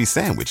McCrispy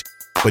Sandwich.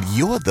 But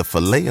you're the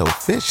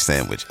Filet-O-Fish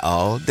Sandwich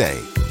all day.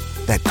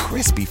 That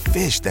crispy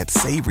fish, that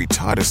savory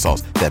tartar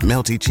sauce, that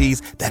melty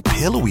cheese, that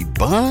pillowy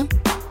bun.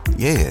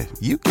 Yeah,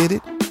 you get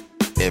it.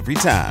 Every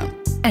time.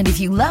 And if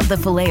you love the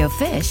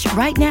Filet-O-Fish,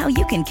 right now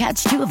you can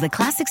catch two of the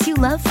classics you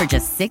love for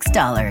just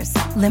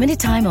 $6. Limited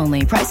time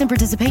only. Price and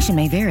participation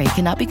may vary.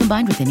 Cannot be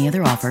combined with any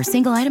other offer.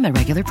 Single item at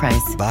regular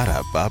price.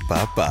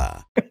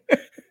 Ba-da-ba-ba-ba.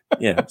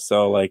 Yeah.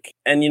 So like,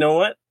 and you know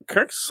what?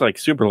 Kirk's like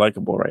super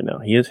likable right now.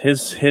 He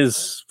is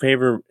his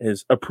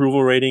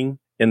approval rating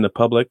in the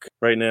public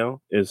right now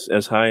is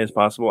as high as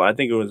possible. I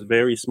think it was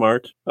very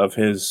smart of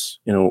his,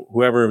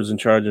 whoever was in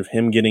charge of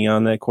him getting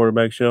on that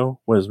quarterback show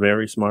was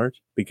very smart,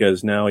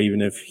 because now even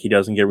if he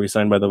doesn't get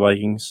re-signed by the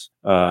Vikings,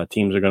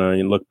 teams are going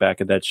to look back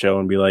at that show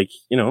and be like,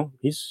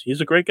 he's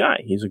a great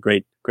guy. He's a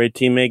great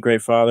teammate,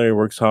 great father. He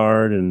works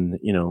hard. And,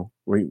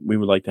 we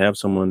would like to have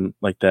someone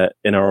like that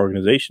in our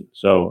organization.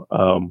 So,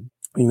 I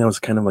think that was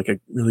kind of like a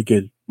really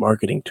good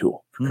marketing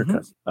tool for Kirk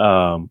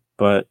Cousins.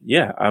 But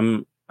yeah,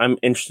 I'm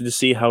interested to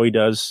see how he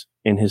does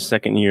in his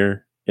second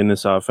year in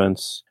this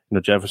offense.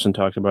 Jefferson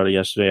talked about it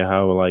yesterday,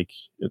 how like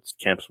it's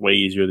camp's way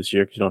easier this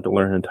year because you don't have to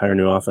learn an entire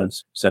new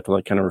offense. You just have to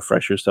like kind of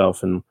refresh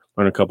yourself and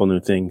learn a couple new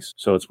things.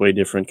 So it's way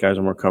different. Guys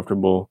are more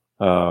comfortable.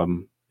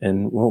 And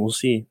we'll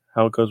see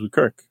how it goes with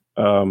Kirk.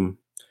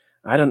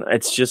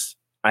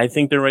 I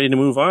think they're ready to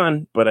move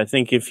on, but I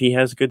think if he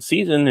has a good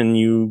season and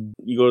you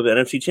go to the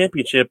NFC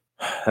Championship,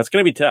 that's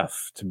going to be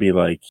tough to be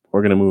like,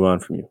 we're going to move on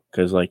from you.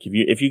 Because like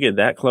if you get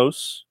that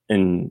close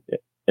and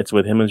it's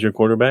with him as your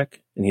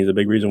quarterback and he's a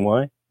big reason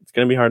why, it's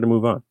going to be hard to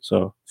move on.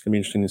 So it's going to be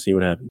interesting to see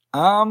what happens.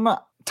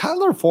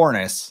 Tyler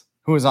Forness,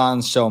 who was on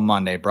the show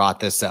Monday,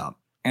 brought this up.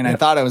 And I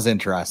thought it was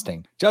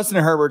interesting.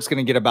 Justin Herbert's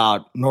going to get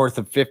about north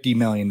of $50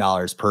 million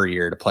per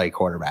year to play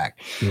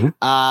quarterback.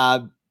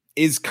 Mm-hmm.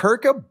 Is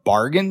Kirk a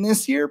bargain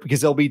this year? Because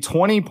he'll be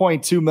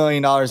 $20.2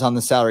 million on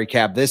the salary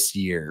cap this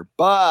year,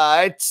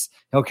 but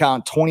he'll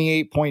count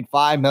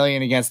 $28.5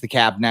 million against the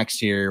cap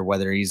next year,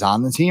 whether he's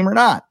on the team or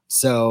not.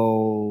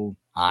 So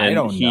I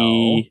don't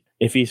know.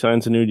 If he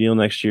signs a new deal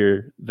next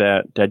year,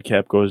 that dead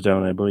cap goes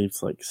down. I believe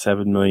it's like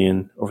 $7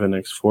 million over the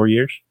next 4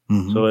 years.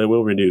 Mm-hmm. So it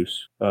will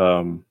reduce,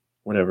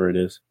 whatever it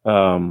is.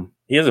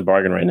 He is a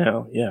bargain right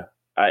now. Yeah.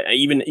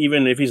 Even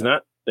if he's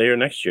not there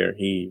next year,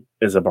 he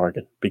is a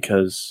bargain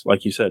because,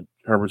 like you said,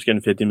 Herbert's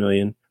getting $50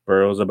 million.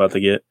 Burrow's about to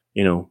get,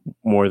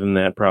 more than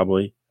that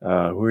probably. Who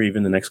are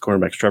even the next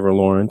quarterbacks? Trevor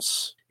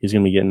Lawrence. He's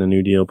going to be getting a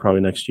new deal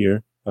probably next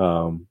year.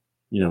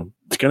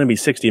 It's going to be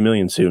 $60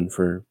 million soon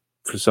for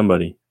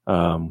somebody.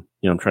 I'm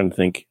trying to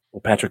think. Will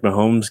Patrick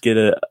Mahomes get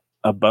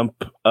a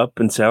bump up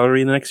in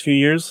salary in the next few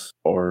years,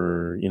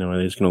 or are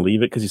they just going to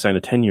leave it because he signed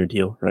a 10-year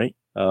deal, right?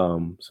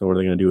 So what are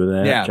they going to do with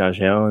that? Yeah.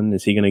 Josh Allen,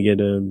 is he going to get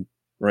a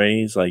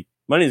raise? Like,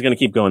 money's going to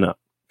keep going up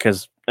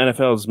because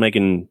NFL is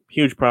making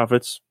huge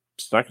profits.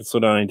 It's not going to slow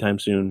down anytime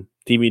soon.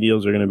 TV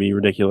deals are going to be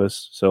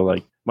ridiculous. So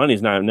like,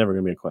 money's never going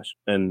to be a question.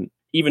 And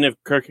even if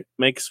Kirk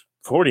makes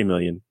 $40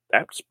 million,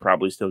 that's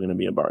probably still going to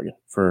be a bargain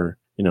for,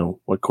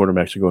 what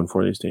quarterbacks are going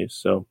for these days.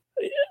 So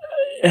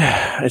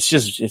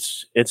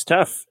it's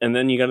tough. And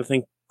then you got to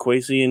think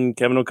Kwesi and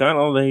Kevin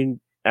O'Connell,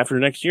 after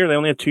next year, they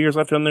only have 2 years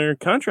left on their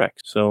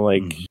contract. So,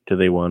 do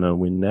they want to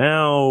win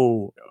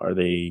now?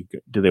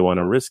 Do they want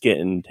to risk it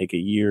and take a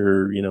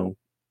year,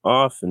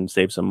 off and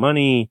save some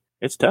money?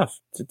 it's tough.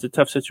 It's a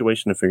tough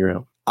situation to figure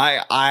out.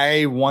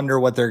 I wonder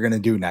what they're going to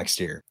do next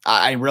year.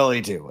 I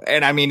really do.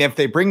 And I mean, if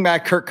they bring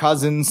back Kirk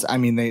Cousins, I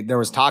mean, there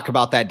was talk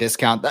about that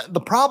discount.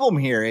 The problem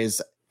here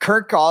is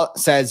Kirk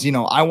says,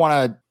 I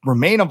want to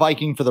remain a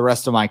Viking for the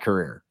rest of my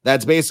career.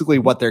 That's basically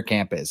what their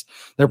camp is.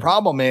 Their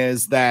problem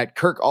is that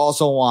Kirk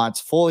also wants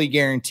fully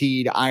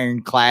guaranteed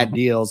ironclad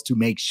deals to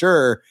make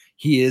sure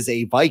he is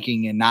a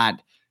Viking and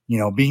not,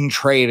 being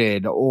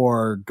traded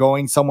or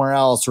going somewhere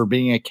else or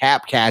being a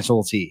cap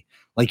casualty.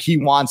 Like he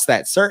wants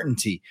that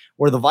certainty,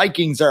 where the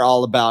Vikings are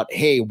all about,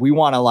 hey, we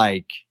want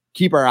to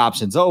keep our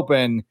options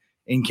open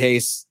in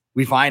case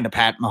we find a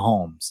Pat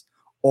Mahomes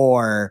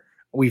or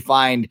we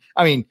find,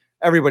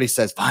 everybody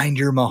says, find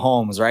your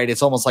Mahomes, right?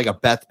 It's almost like a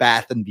Beth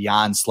Bath and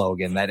Beyond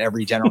slogan that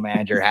every general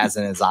manager has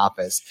in his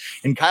office.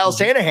 In Kyle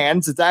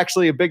Shanahan's, it's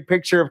actually a big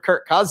picture of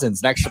Kirk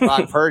Cousins next to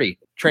Brock Purdy.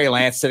 Trey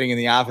Lance sitting in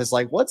the office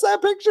like, what's that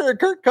picture of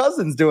Kirk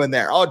Cousins doing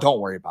there? Oh, don't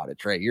worry about it,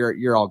 Trey.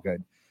 You're all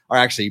good. Or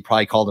actually, you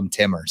probably called him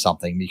Tim or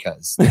something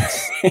because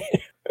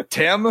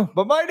Tim,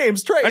 but my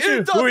name's Trey. Actually,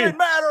 it doesn't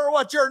matter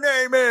what your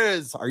name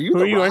is. Are you who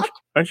the are you? Rock?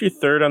 Aren't you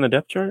third on the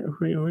depth chart?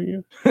 Who are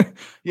you?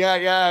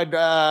 Yeah.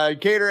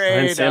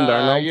 Gatorade, Sam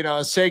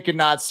Darnold? shaken,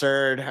 not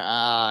stirred.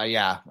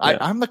 Yeah.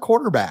 I'm the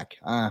quarterback.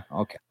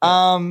 Okay.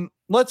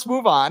 Let's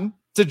move on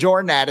to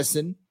Jordan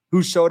Addison,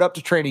 who showed up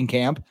to training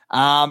camp.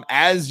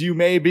 As you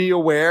may be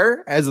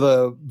aware, as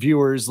the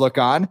viewers look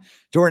on,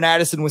 Jordan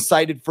Addison was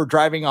cited for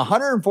driving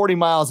 140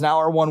 miles an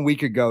hour 1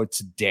 week ago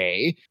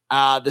today.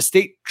 The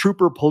state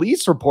trooper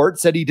police report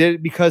said he did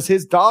it because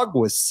his dog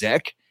was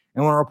sick.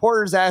 And when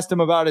reporters asked him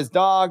about his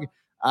dog,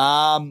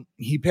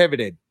 he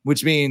pivoted,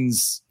 which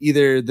means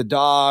either the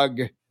dog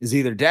is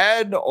either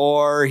dead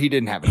or he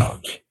didn't have a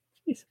dog.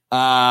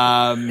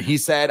 He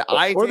said,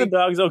 the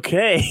dog's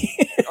okay.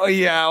 Oh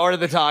yeah, or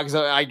the dogs.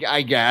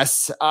 I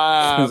guess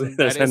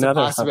that is a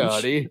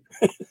possibility.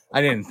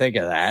 I didn't think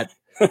of that,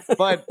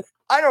 but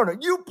I don't know.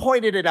 You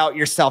pointed it out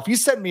yourself. You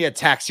sent me a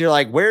text. You're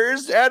like,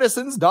 "Where's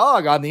Addison's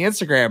dog?" on the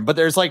Instagram, but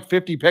there's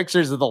 50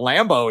 pictures of the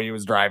Lambo he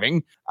was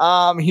driving.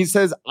 He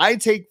says, "I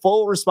take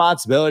full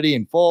responsibility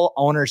and full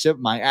ownership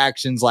of my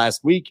actions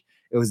last week.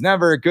 It was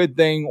never a good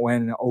thing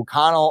when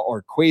O'Connell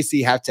or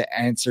Kwesi have to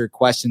answer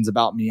questions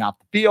about me off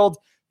the field."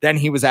 Then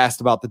he was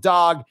asked about the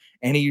dog,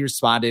 and he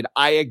responded,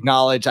 "I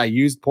acknowledge I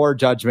used poor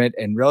judgment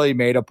and really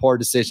made a poor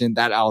decision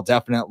that I'll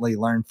definitely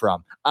learn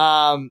from."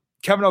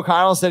 Kevin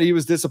O'Connell said he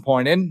was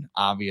disappointed.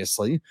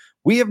 Obviously,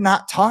 we have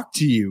not talked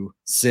to you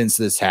since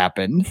this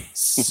happened.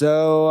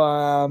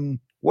 So,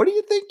 what do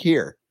you think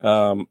here?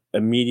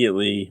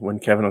 Immediately when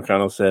Kevin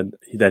O'Connell said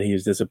that he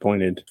was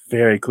disappointed,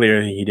 very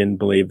clear he didn't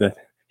believe that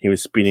he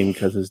was speeding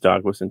because his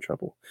dog was in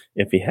trouble.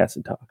 If he has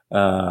a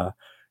dog,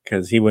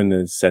 because he wouldn't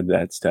have said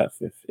that stuff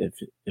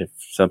if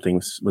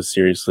something was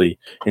seriously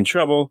in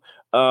trouble.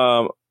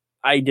 I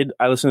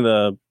listened to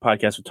the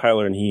podcast with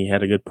Tyler, and he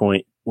had a good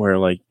point where,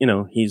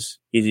 he's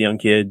a young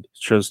kid,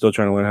 still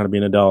trying to learn how to be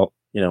an adult.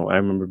 I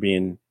remember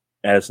being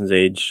Addison's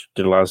age,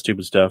 did a lot of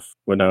stupid stuff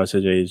when I was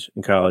his age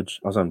in college.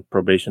 I was on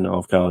probation all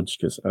of college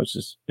because I was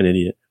just an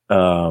idiot.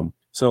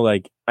 So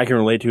I can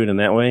relate to it in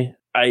that way.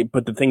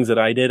 But the things that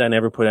I did, I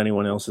never put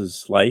anyone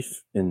else's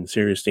life in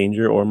serious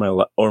danger or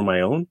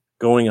my own.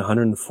 Going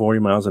 140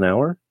 miles an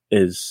hour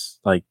is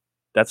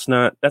that's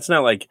not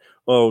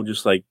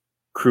just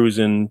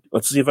cruising.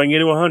 Let's see if I can get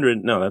to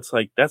 100. No, that's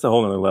a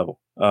whole nother level.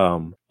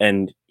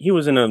 And he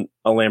was in a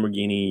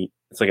Lamborghini.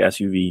 It's like an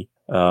SUV.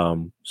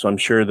 So I'm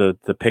sure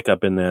the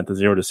pickup in that, the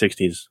 0 to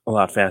 60 is a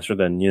lot faster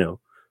than,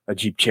 a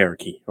Jeep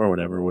Cherokee or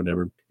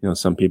whatever,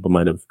 some people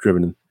might have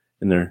driven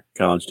in their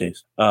college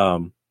days.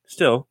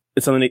 Still,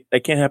 it's something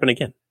that can't happen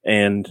again.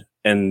 And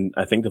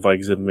I think the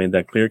Vikings have made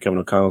that clear. Kevin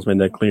O'Connell's made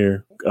that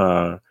clear.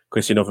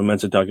 Kwesi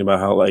Adofo-Mensah talking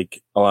about how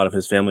a lot of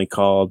his family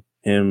called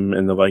him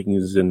and the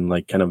Vikings and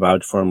kind of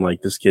vouched for him,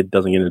 this kid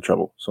doesn't get into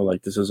trouble. So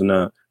this is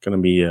not going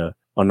to be a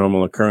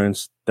normal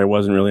occurrence. There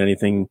wasn't really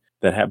anything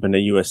that happened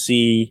at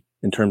USC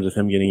in terms of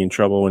him getting in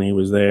trouble when he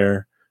was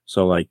there.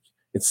 So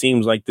it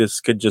seems like this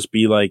could just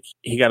be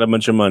he got a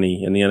bunch of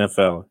money in the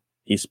NFL.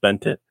 He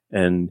spent it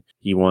and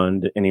he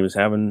wanted, and he was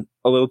having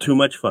a little too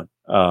much fun.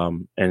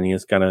 And he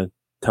has got to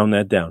tone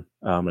that down.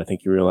 I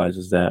think he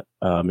realizes that,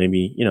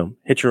 maybe,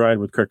 hitch a ride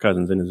with Kirk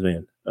Cousins in his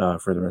van,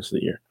 for the rest of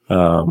the year.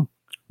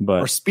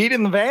 Or speed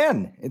in the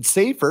van. It's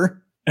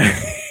safer.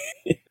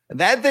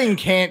 That thing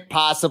can't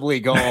possibly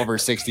go over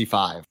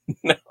 65.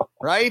 No.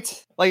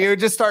 Right? It would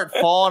just start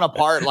falling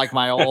apart like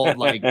my old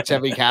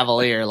Chevy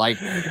Cavalier.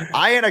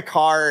 I had a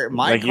car,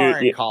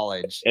 in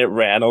college. It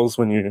rattles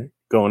when you're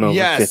going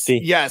over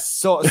 50. Yes.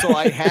 So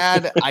I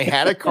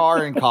had a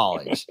car in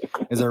college.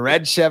 It's a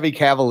red Chevy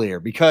Cavalier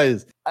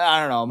because I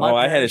don't know. My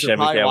I had a parents are Chevy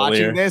probably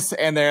Cavalier. watching this,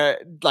 and they're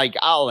like,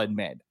 I'll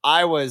admit,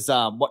 I was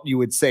what you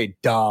would say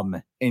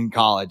dumb in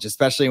college,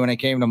 especially when it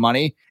came to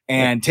money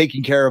and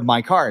taking care of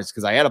my cars,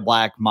 because I had a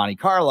black Monte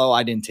Carlo.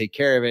 I didn't take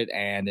care of it,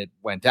 and it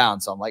went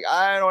down. So I'm like,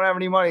 I don't have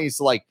any money.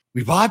 So like,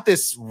 we bought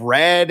this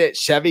red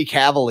Chevy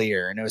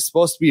Cavalier, and it was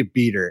supposed to be a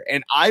beater.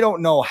 And I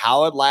don't know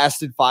how it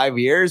lasted 5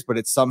 years, but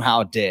it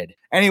somehow did.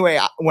 Anyway,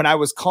 when I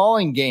was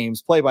calling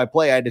games play by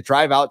play, I had to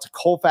drive out to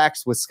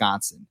Colfax,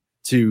 Wisconsin,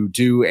 to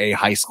do a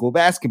high school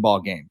basketball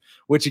game,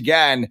 which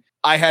again,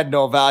 I had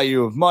no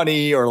value of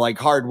money or like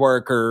hard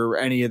work or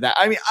any of that.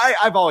 I mean,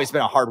 I've always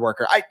been a hard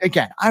worker.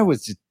 I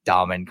was just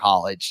dumb in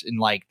college and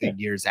like the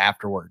years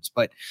afterwards,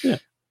 but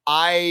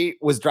I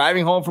was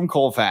driving home from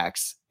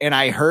Colfax and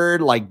I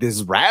heard like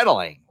this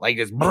rattling, like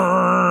this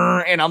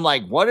brrr, and I'm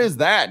like, what is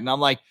that? And I'm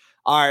like,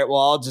 all right, well,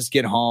 I'll just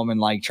get home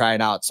and like try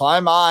it out. So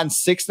I'm on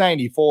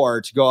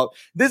 694 to go up.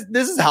 This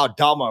is how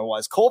dumb I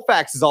was.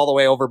 Colfax is all the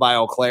way over by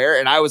Eau Claire,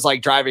 and I was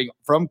like driving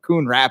from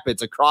Coon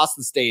Rapids across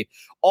the state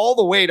all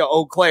the way to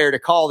Eau Claire to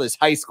call this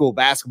high school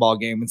basketball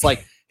game. It's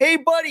like, hey,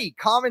 buddy,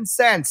 common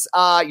sense.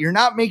 You're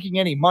not making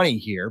any money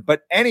here.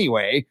 But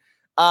anyway,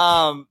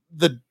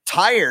 the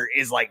tire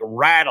is like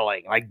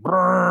rattling, like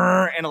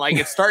brrr, and like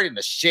it's starting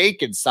to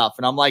shake and stuff.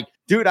 And I'm like,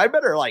 dude, I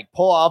better like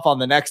pull off on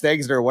the next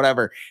exit or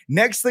whatever.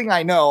 Next thing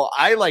I know,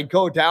 I like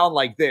go down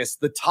like this.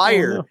 The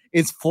tire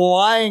is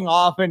flying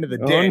off into the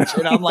ditch.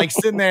 And I'm like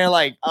sitting there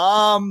like,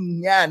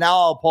 yeah, now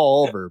I'll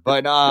pull over.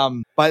 But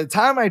by the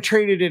time I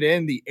traded it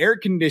in, the air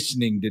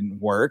conditioning didn't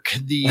work.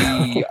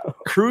 The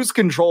cruise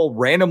control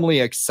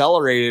randomly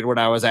accelerated when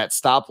I was at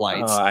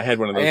stoplights. I had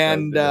one of those.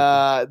 And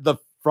the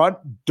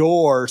front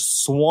door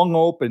swung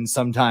open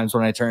sometimes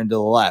when I turned to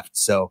the left.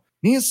 So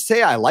needless to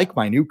say, I like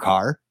my new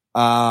car.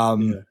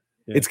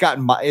 It's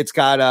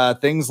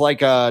got things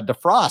like a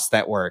defrost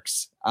that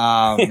works.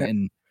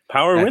 And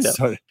power window.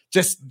 Sort of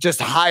just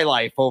high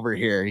life over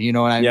here. You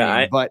know what I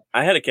mean? But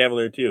I had a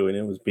Cavalier too, and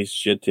it was a piece of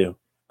shit too.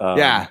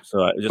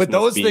 But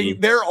those things,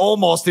 they're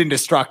almost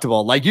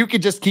indestructible. Like you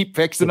could just keep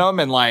fixing them,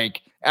 and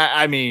like,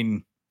 I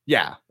mean,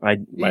 yeah,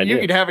 you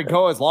could have it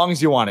go as long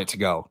as you want it to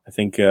go. I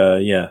think,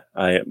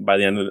 by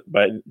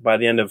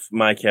the end of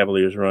my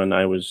Cavaliers run,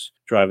 I was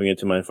driving it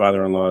to my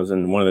father-in-law's,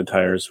 and one of the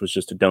tires was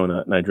just a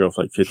donut, and I drove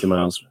like 50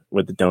 miles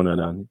with the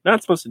donut on.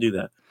 Not supposed to do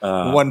that.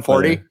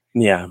 140.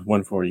 Yeah,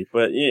 140.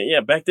 But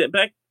yeah, back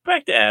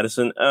to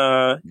Addison.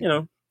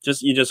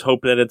 You just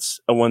hope that it's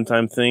a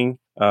one-time thing.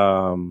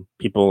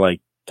 People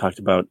like talked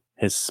about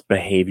his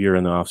behavior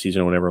in the offseason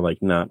or whatever, like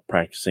not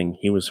practicing.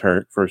 He was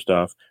hurt first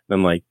off.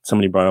 Then like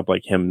somebody brought up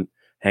like him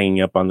hanging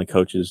up on the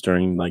coaches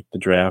during like the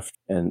draft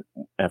and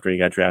after he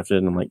got drafted.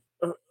 And I'm like,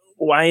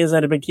 why is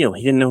that a big deal?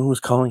 He didn't know who was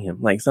calling him.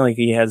 Like, it's not like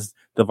he has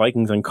the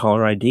Vikings on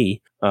caller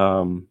ID.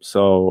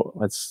 So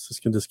let's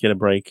just get a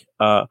break.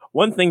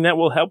 One thing that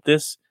will help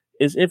this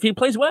is if he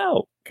plays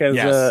well,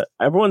 because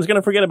everyone's going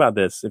to forget about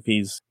this if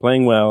he's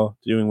playing well,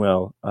 doing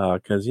well.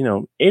 Because,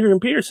 Adrian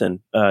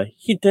Peterson,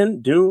 he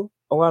didn't do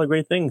a lot of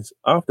great things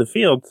off the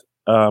field,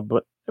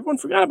 but everyone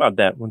forgot about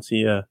that once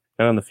he got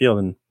on the field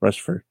and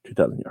rushed for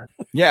 2,000 yards.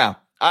 Yeah,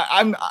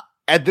 I'm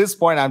at this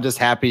point. I'm just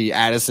happy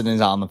Addison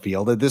is on the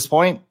field at this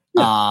point.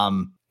 Yeah.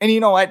 And you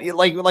know what?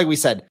 Like we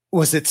said,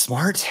 was it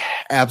smart?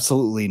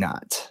 Absolutely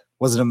not.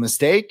 Was it a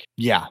mistake?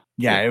 Yeah.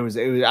 It was.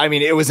 I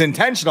mean, it was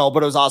intentional,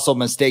 but it was also a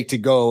mistake to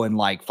go and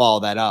like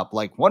follow that up.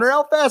 Like, wonder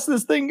how fast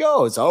this thing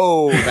goes.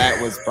 Oh,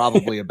 that was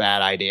probably a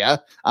bad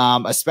idea.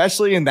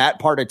 Especially in that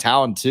part of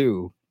town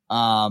too.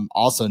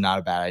 Also not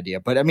a bad idea,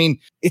 but I mean,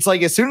 it's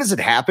like as soon as it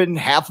happened,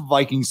 half of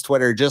Vikings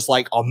Twitter just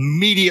like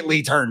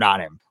immediately turned on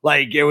him.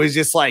 Like it was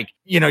just like,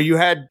 you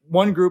had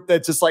one group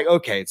that's just like,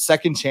 okay, it's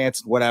second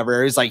chance,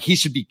 whatever. It's like, he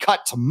should be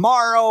cut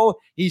tomorrow.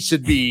 He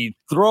should be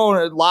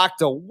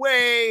locked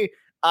away.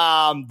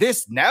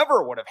 This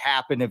never would have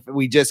happened if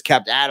we just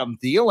kept Adam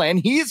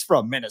Thielen. He's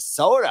from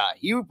Minnesota.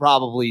 He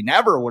probably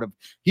never would have.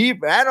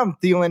 Adam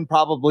Thielen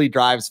probably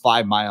drives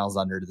 5 miles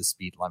under the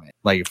speed limit.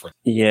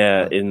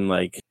 In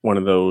like one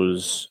of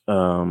those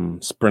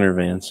Sprinter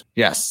vans.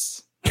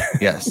 Yes.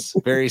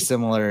 Very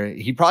similar.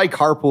 He probably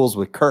carpools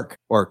with Kirk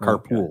or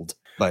carpooled,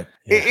 but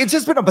it's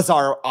just been a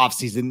bizarre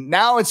offseason.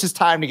 Now it's just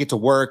time to get to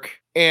work.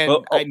 And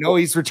I know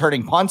he's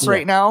returning punts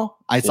right now.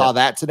 I saw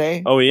that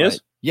today. Oh, he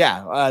is?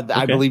 Yeah,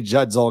 I believe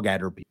Judd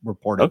Zolgad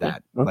reported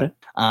that. Okay.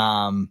 But,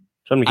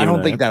 I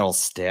don't think that'll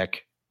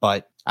stick.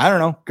 But I don't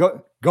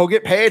know. Go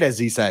get paid, as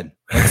he said.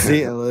 Let's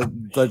see.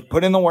 Let's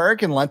put in the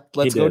work and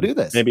let's go do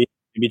this. Maybe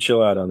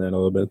chill out on that a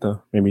little bit,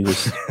 though. Maybe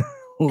just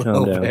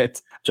calm down.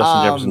 Bit.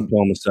 Justin Jefferson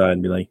pull him aside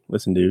and be like,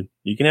 "Listen, dude,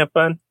 you can have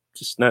fun,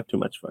 just not too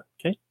much fun.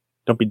 Okay,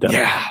 don't be dumb."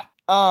 Yeah.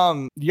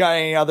 You got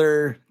any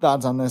other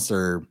thoughts on this,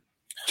 or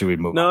should we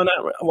move? No,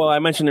 not well. I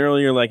mentioned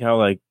earlier, like how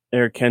like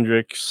Eric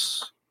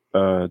Kendricks,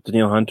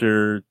 Danielle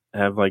Hunter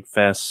have like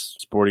fast,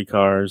 sporty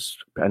cars.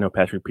 I know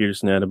Patrick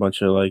Peterson had a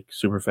bunch of like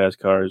super fast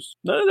cars.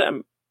 None of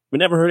them. We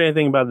never heard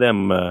anything about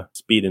them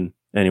speeding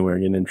anywhere,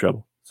 getting in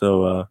trouble.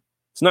 So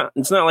it's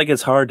not like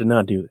it's hard to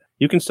not do that.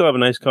 You can still have a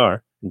nice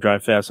car and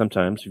drive fast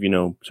sometimes if you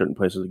know certain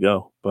places to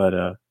go. But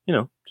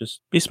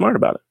just be smart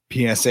about it.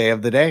 PSA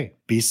of the day: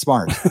 be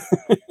smart.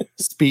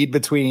 Speed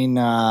between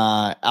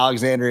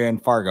Alexandria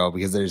and Fargo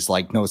because there's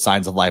like no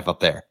signs of life up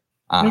there.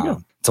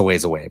 It's a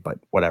ways away, but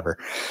whatever.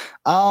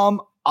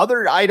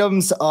 Other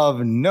items of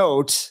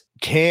note: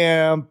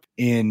 camp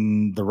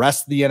in the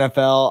rest of the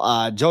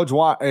NFL. Joe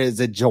Juwan, is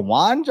it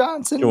Juwan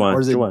Johnson? Juwan,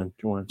 or is it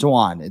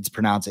Juwan. It's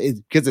pronounced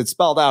because it's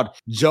spelled out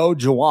Joe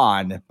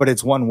Juwan, but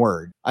it's one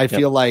word. I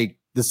feel like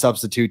the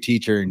substitute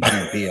teacher in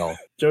Key Peel.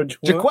 Joe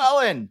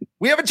Jaquelin.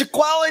 We have a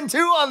Jaquelin too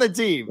on the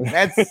team.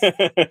 That's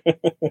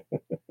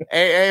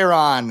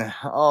Aaron.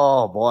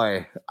 Oh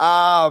boy.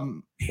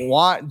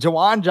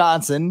 Juwan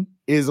Johnson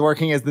is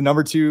working as the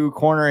number 2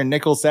 corner in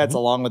nickel sets,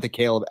 along with the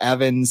Caleb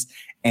Evans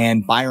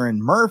and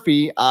Byron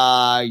Murphy.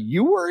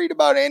 You worried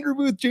about Andrew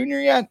Booth Jr.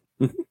 yet?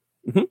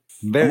 I'm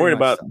worried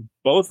about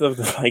both of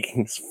the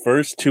Vikings'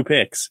 first 2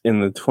 picks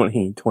in the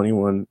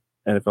 2021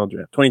 NFL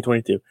draft,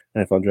 2022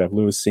 NFL draft.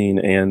 Lewis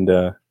Cine and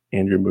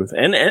Andrew Booth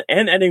and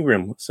Ed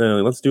Ingram. So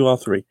let's do all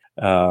 3.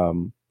 At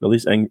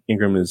least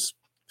Ingram is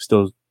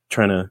still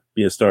trying to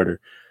be a starter.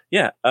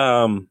 Yeah,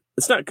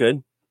 it's not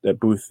good that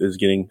Booth is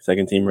getting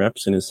second team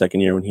reps in his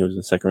second year when he was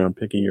a second round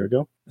pick a year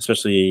ago,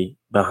 especially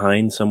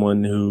behind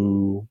someone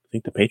who I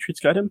think the Patriots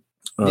got him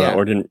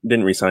or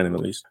didn't re-sign him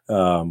at least.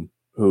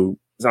 Who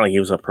it's not like he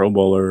was a Pro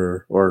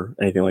Bowler or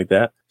anything like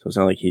that. So it's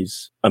not like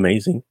he's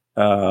amazing.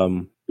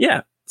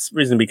 It's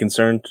reason to be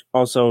concerned.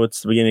 Also,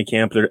 it's the beginning of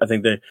camp.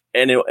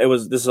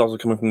 This is also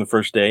coming from the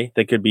first day.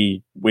 They could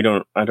be,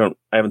 I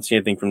haven't seen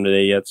anything from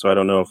today yet, so I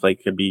don't know if they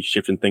could be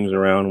shifting things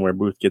around where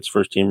Booth gets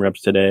first team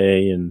reps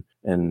today and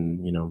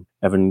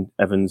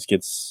Evans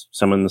gets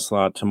some in the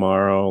slot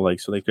tomorrow.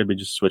 So they could be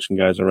just switching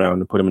guys around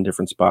to put them in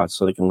different spots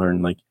so they can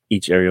learn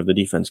each area of the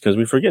defense. Cause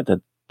we forget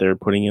that they're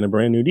putting in a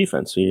brand new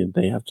defense. So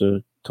they have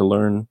to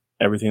learn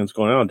everything that's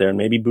going on out there. And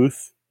maybe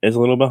Booth is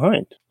a little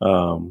behind.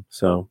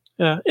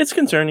 Yeah, it's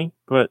concerning,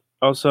 but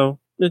also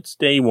it's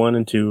day 1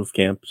 and 2 of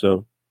camp,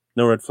 so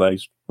no red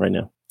flags right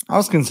now. I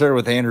was concerned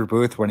with Andrew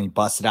Booth when he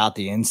busted out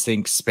the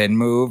instinct spin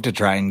move to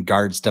try and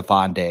guard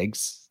Stephon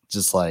Diggs.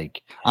 Just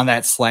on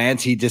that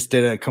slant, he just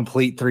did a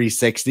complete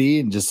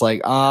 360 and just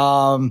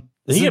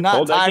this is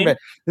not time. But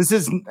this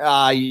is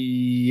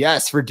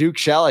yes for Duke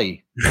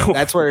Shelley.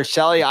 That's where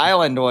Shelley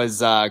Island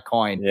was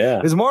coined. Yeah,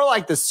 it was more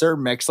like the Sir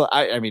Mix-a-Lot.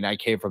 I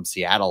came from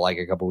Seattle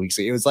a couple weeks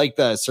ago. It was like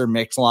the Sir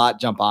Mix-a-Lot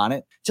jump on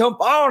it, and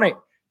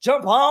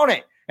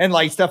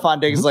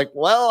Stephon Diggs is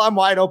well, I'm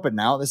wide open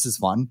now. This is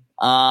fun.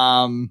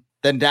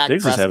 Then Dak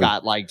Diggs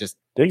Prescott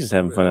Diggs is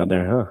having fun out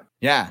there, huh?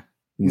 Yeah,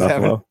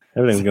 Buffalo.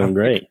 Everything's going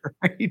great.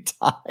 Great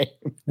time.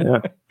 Yeah,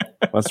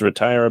 wants to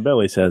retire a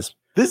bill. He says.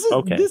 This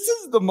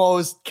is the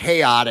most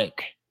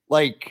chaotic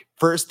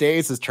first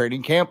days as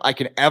training camp I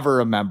can ever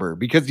remember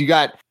because you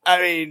got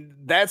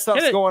that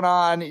stuff's going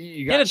on.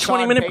 You got a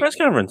 20-minute press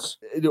conference.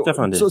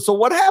 So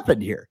what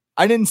happened here?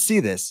 I didn't see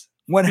this.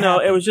 What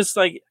happened? It was just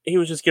he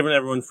was just giving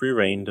everyone free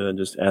reign to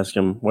just ask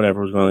him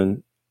whatever was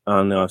going on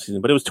in the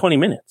offseason. But it was 20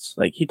 minutes.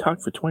 He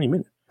talked for 20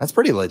 minutes. That's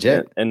pretty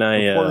legit. Yeah, and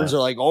reporters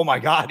are oh my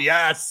God,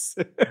 yes.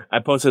 I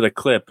posted a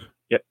clip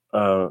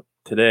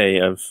today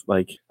of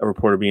a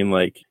reporter being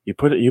you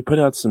put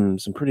out some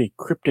pretty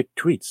cryptic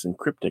tweets and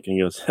he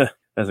goes,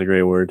 that's a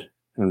great word.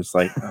 And I'm just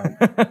I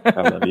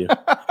love you.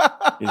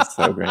 It's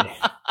so great.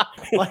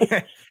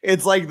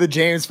 It's like the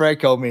James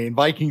Franco meme.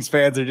 Vikings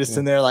fans are just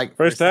in there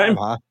first time,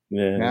 huh?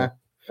 Yeah.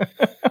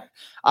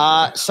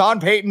 Sean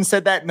Payton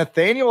said that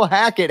Nathaniel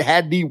Hackett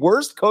had the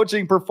worst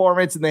coaching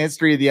performance in the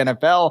history of the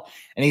NFL.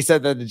 And he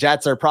said that the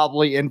Jets are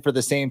probably in for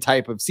the same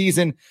type of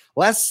season.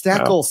 Les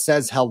Steckel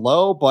says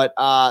hello, but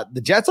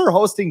the Jets are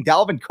hosting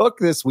Dalvin Cook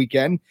this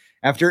weekend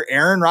after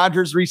Aaron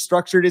Rodgers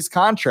restructured his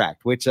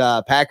contract, which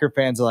Packer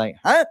fans are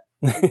huh?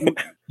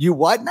 You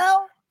what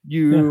now?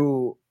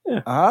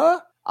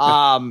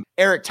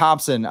 Eric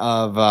Thompson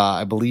of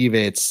I believe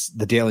it's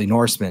the Daily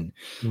Norseman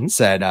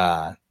said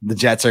the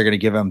Jets are going to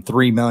give him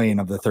 $3 million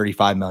of the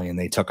 $35 million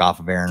they took off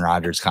of Aaron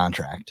Rodgers'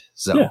 contract.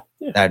 So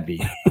that'd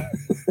be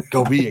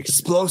go be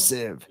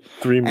explosive.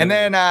 $3 million. And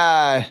then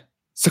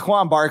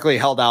Saquon Barkley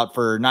held out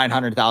for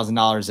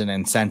 $900,000 in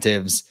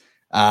incentives.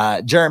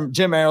 Jim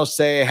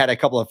Irsay had a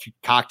couple of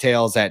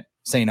cocktails at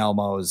St.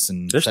 Elmo's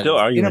and they're still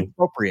arguing.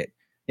 Inappropriate.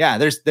 Yeah,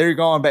 they're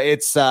going, but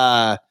it's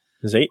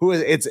is it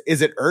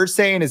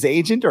Irsay and his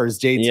agent, or is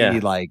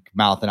JT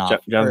mouthing off?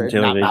 Jonathan Taylor's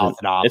agent.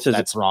 Mouthing off.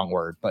 That's the wrong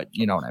word, but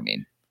you know what I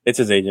mean. It's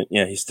his agent.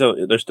 Yeah,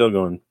 they're still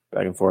going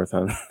back and forth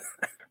on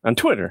on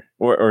Twitter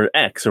or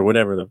X or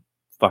whatever the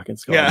fuck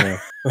it's called now.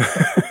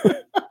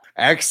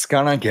 X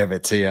gonna give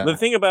it to you. The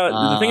thing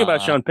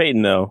about Sean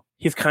Payton though,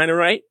 he's kind of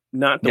right.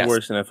 Not the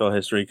worst in NFL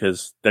history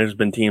because there's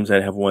been teams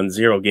that have won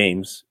 0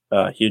 games.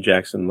 Hugh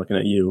Jackson, looking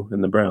at you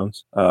in the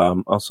Browns.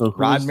 Also,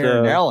 Rod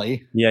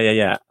Marinelli.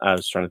 Yeah. I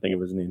was trying to think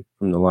of his name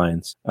from the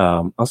Lions.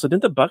 Also,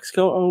 didn't the Bucks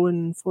go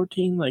 0-14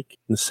 in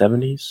the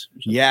 70s?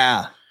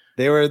 Yeah,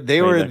 they were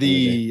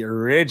the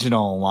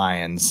original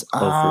Lions.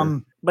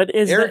 But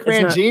Eric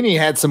Mangini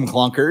had some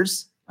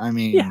clunkers. I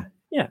mean,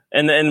 Yeah,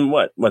 and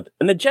what?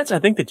 And the Jets, I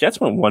think the Jets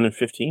went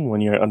 1-15 when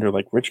you're under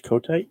like Rich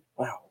Kotite.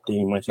 Wow,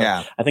 dating myself.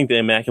 Yeah. I think the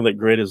Immaculate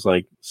Grid is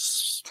like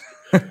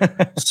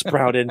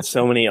sprouted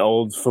so many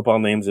old football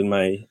names in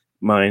my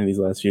mind these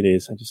last few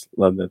days. I just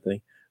love that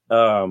thing.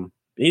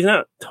 He's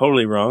not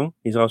totally wrong.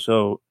 He's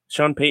also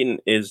Sean Payton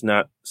is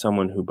not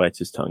someone who bites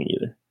his tongue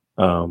either.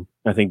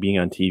 I think being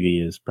on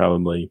TV has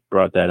probably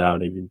brought that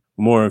out even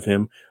more of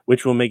him,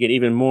 which will make it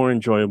even more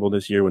enjoyable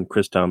this year when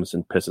Chris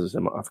Thomason pisses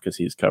him off because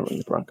he's covering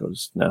the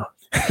Broncos now.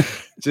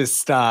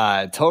 Just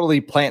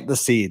totally plant the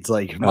seeds.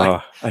 Like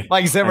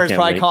Mike Zimmer's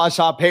probably calling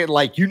Sean Payton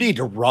like, you need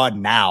to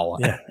run now.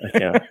 Yeah,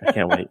 I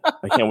can't wait.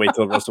 I can't wait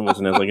till Russell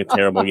Wilson has like a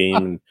terrible game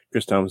and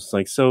Chris Thomason's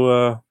like,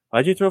 so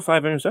why'd you throw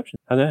 5 interceptions?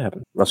 How'd that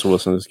happen? Russell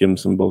Wilson is giving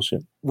some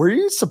bullshit. Were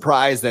you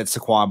surprised that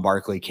Saquon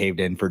Barkley caved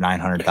in for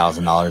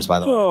 $900,000, by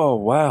the way? Oh,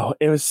 wow.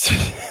 It was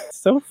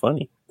so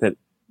funny that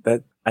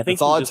I think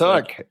that's all it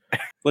took. Like,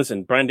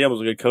 listen, Brian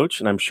Daboll's a good coach,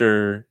 and I'm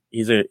sure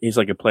he's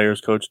like a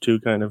player's coach too,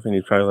 kind of. And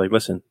he's probably like,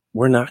 listen,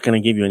 we're not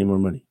going to give you any more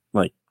money.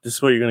 Like, this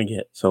is what you're going to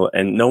get. So,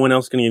 and no one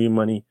else is going to give you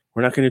money.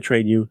 We're not going to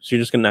trade you. So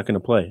you're just not going to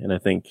play. And I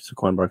think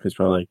Saquon Barkley's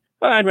probably like,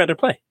 well, I'd rather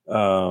play.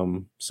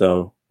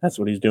 So that's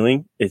what he's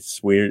doing.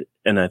 It's weird.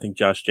 And I think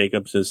Josh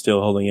Jacobs is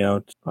still holding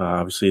out.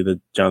 Obviously, the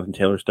Jonathan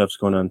Taylor stuff's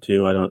going on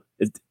too.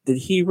 Did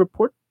he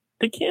report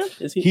to camp?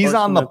 He's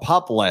on the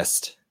PUP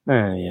list.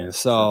 Yeah.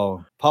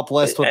 So PUP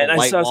list with and a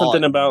I saw white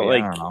something about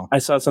wallet. I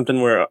saw something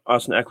where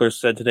Austin Eckler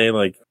said today,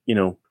 like, you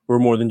know, we're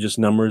more than just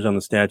numbers on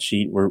the stat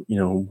sheet. We're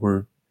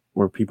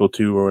people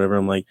too, or whatever.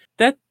 I'm like,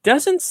 that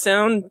doesn't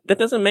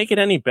make it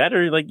any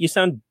better. Like, you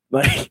sound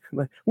like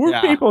we're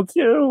people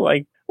too.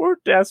 Like, we're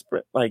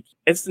desperate. Like,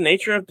 it's the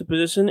nature of the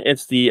position.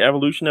 It's the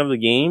evolution of the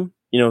game.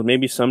 You know,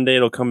 maybe someday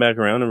it'll come back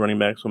around and running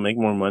backs will make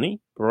more money.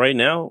 But right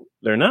now,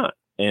 they're not.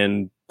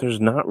 And there's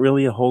not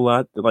really a whole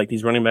lot that, like,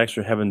 these running backs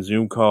are having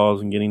Zoom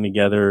calls and getting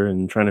together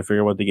and trying to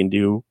figure out what they can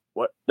do.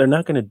 They're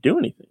not going to do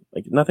anything.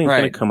 Like, nothing's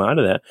going to come out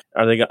of that.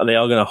 Are they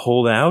all going to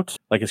hold out?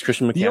 Like, is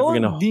Christian McCaffrey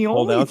going to hold out? The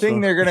only thing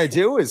they're going to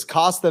do is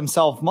cost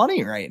themselves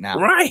money right now.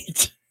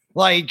 Right.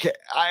 Like,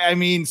 I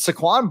mean,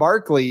 Saquon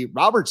Barkley,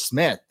 Robert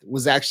Smith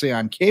was actually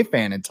on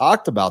K-Fan and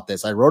talked about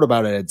this. I wrote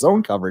about it at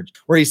Zone Coverage,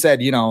 where he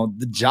said, you know,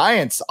 the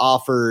Giants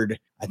offered,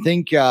 I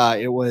think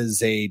it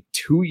was a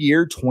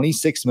 2-year,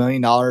 $26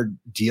 million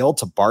deal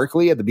to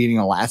Barkley at the beginning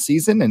of last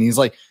season. And he's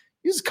like,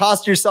 you just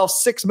cost yourself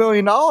 $6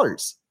 million.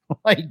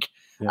 Like,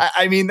 yeah.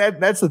 I mean,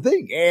 that's the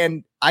thing.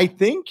 And I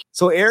think,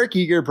 so Eric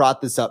Eager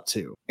brought this up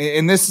too.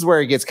 And this is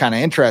where it gets kind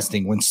of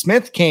interesting. When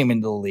Smith came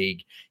into the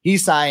league, he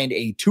signed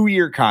a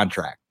 2-year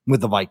contract with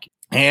the Vikings.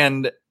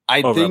 And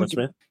I think,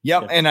 yeah.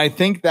 And I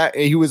think that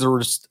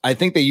I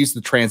think they used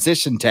the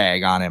transition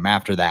tag on him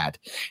after that,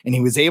 and he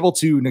was able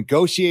to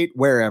negotiate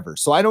wherever.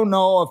 So I don't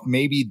know if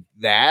maybe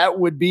that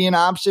would be an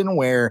option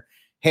where,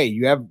 hey,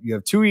 you have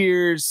 2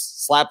 years,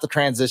 slap the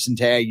transition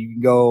tag, you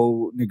can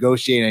go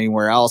negotiate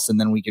anywhere else,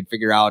 and then we can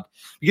figure out,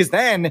 because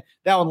then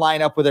that would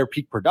line up with their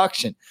peak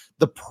production.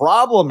 The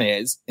problem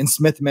is, and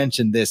Smith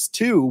mentioned this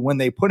too, when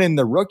they put in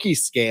the rookie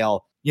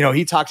scale, you know,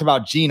 he talked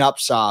about Gene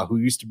Upshaw, who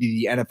used to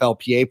be the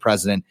NFLPA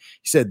president.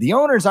 He said the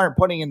owners aren't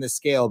putting in the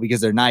scale because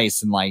they're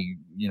nice and, like,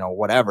 you know,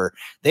 whatever.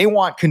 They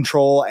want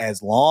control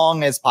as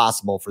long as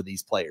possible for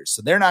these players.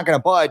 So they're not going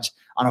to budge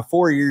on a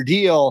 4-year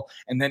deal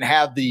and then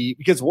have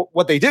because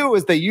what they do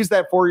is they use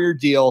that 4-year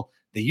deal.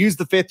 They use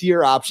the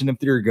 5th-year option if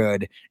they're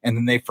good, and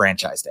then they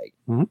franchise tag.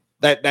 Mm-hmm.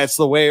 That's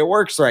the way it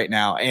works right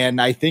now. And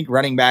I think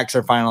running backs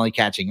are finally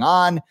catching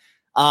on.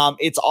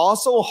 It's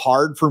also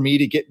hard for me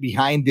to get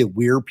behind the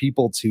we're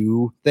people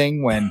too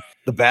thing when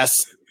the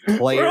best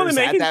players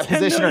at that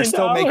position are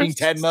still making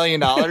 $10 million.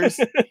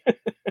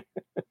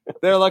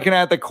 They're looking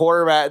at the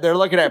quarterback. They're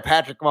looking at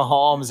Patrick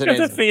Mahomes and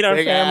his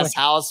big ass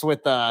house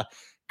with the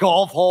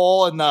golf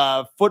hole and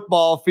the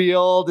football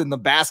field and the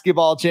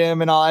basketball gym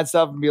and all that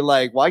stuff, and be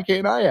like, why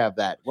can't I have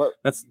that?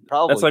 That's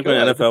like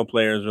when NFL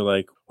players are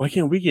like, why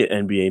can't we get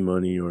NBA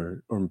money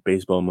or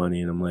baseball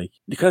money? And I'm like,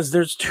 because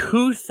there's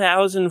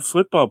 2,000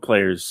 football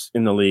players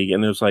in the league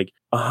and there's like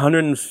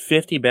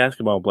 150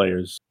 basketball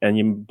players,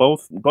 and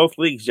both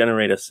leagues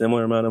generate a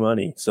similar amount of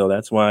money. So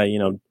that's why, you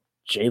know,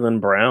 Jaylen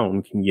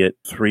Brown can get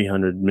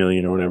 $300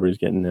 million or whatever he's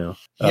getting now.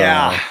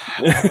 Yeah,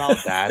 about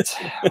that.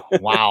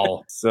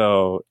 Wow.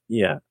 So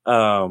yeah,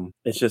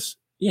 it's just,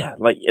 yeah,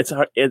 like it's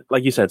hard.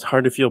 Like you said, it's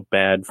hard to feel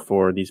bad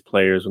for these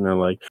players when they're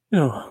like, you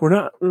know,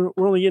 we're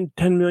only getting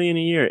 $10 million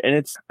a year,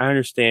 and I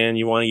understand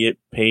you want to get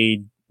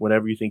paid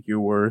whatever you think you're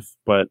worth,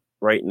 but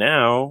right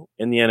now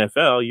in the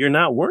NFL, you're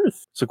not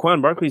worth.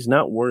 Saquon Barkley's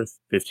not worth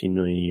 $15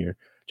 million a year.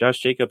 Josh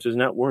Jacobs is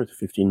not worth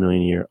 $15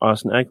 million a year.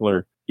 Austin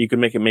Eckler, you could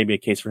make it maybe a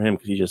case for him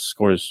because he just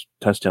scores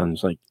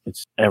touchdowns like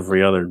it's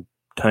every other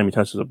time he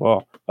touches a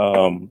ball.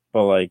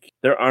 But like,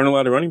 there aren't a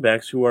lot of running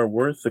backs who are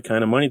worth the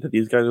kind of money that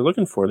these guys are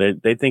looking for.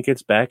 They think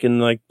it's back in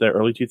like the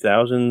early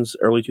 2000s,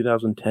 early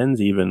 2010s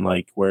even,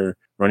 like where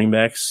running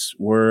backs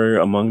were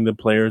among the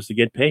players to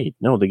get paid.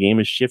 No, the game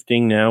is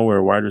shifting now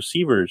where wide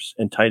receivers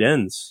and tight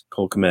ends,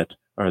 Cole Kmet,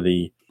 are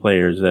the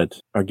players that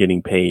are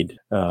getting paid.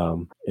 Why?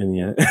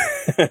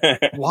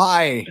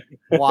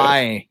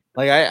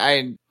 Like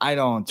I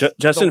don't.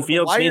 Justin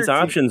Fields needs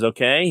options.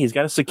 Okay, he's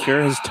got to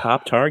secure his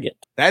top target.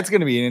 That's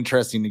going to be an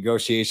interesting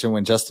negotiation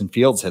when Justin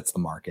Fields hits the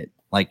market.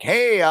 Like,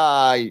 hey,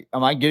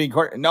 am I getting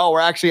court? No, we're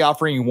actually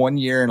offering 1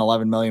 year and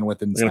 $11 million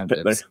with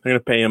incentives. They're going to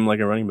pay him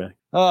like a running back.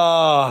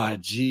 Oh,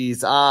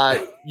 geez.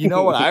 You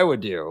know what I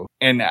would do?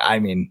 And I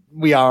mean,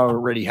 we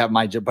already have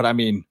but I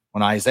mean,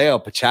 when Isaiah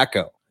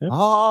Pacheco,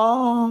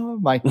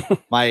 my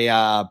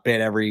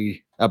bit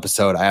every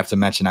episode, I have to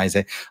mention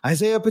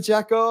Isaiah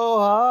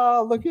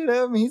Pacheco. Look at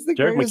him. He's the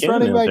Jerick greatest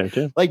McKinnon running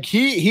back. Like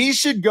he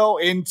should go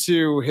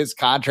into his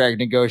contract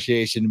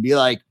negotiation and be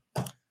like,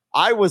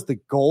 I was the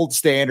gold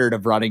standard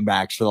of running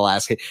backs for the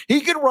last game.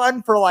 He could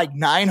run for like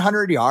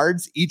 900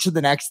 yards each of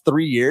the next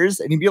 3 years.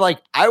 And he'd be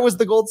like, I was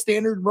the gold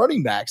standard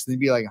running backs. And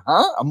he'd be like,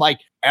 huh? I'm like,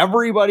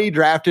 everybody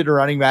drafted a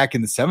running back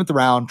in the 7th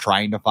round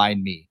trying to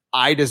find me.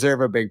 I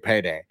deserve a big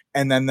payday.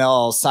 And then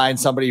they'll sign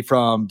somebody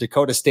from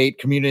Dakota State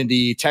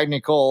Community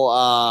Technical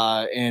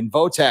and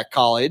Votech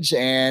College,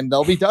 and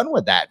they'll be done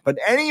with that. But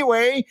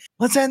anyway,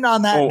 let's end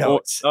on that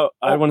note.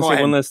 I want to say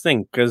one last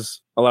thing,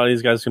 because a lot of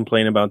these guys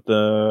complain about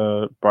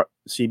the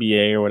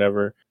CBA or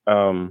whatever.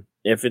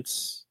 If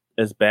it's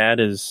as bad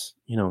as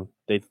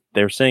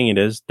they're saying it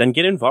is, then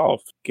get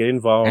involved. Get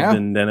involved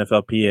in the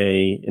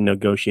NFLPA in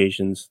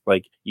negotiations.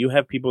 Like, you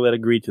have people that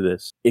agree to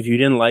this. If you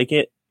didn't like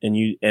it, and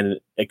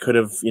it could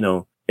have,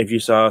 if you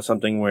saw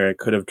something where it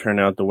could have turned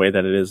out the way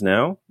that it is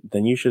now,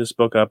 then you should have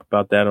spoke up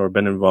about that or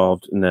been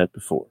involved in that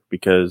before,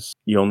 because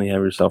you only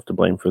have yourself to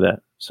blame for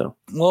that. So,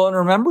 well, and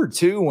remember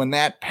too, when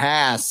that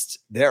passed,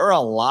 there are a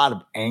lot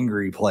of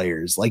angry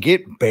players. Like,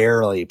 it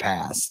barely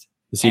passed.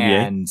 The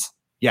CBA? And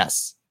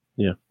yes.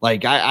 Yeah.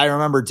 Like, I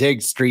remember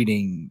Diggs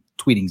tweeting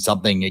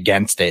something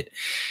against it,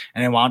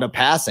 and it wound up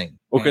passing.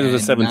 Well, because of the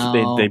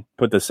 17, they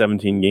put the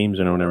 17 games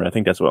in or whatever. I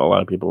think that's what a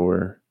lot of people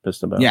were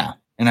pissed about. Yeah.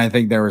 And I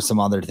think there were some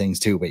other things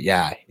too, but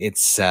yeah,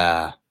 it's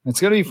going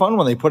to be fun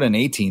when they put an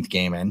 18th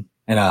game in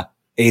and a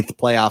 8th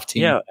playoff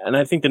team. Yeah. And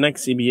I think the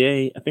next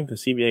CBA, the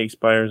CBA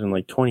expires in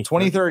like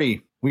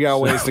 2030. We got a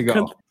ways to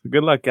go.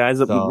 Good luck, guys.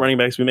 The running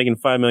backs will be making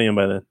 $5 million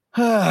by then.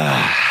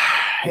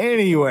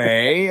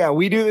 Anyway,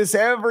 we do this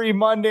every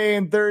Monday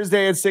and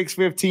Thursday at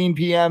 6:15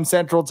 p.m.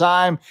 Central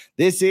Time.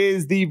 This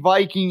is the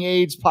Viking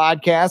Age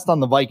podcast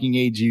on the Viking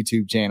Age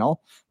YouTube channel.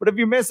 But if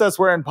you miss us,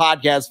 we're in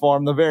podcast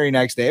form the very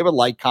next day. But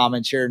like,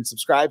 comment, share, and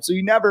subscribe so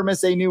you never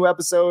miss a new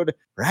episode.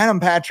 For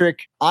Adam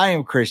Patrick, I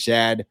am Chris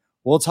Shad.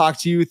 We'll talk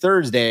to you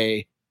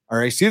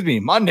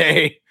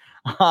Monday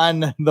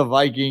on the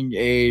Viking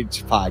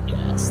Age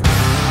podcast.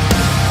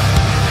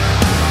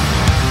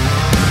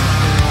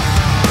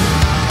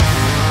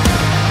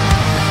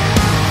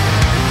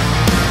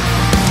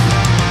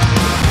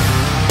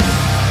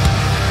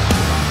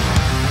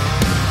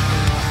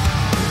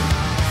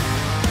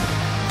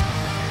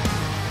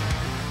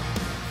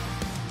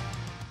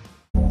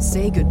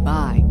 Say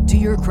goodbye to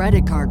your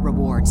credit card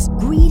rewards.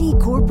 Greedy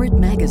corporate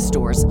mega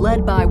stores,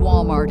 led by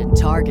Walmart and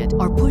Target,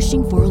 are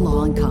pushing for a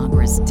law in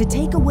Congress to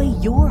take away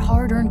your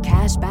hard-earned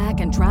cash back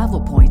and travel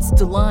points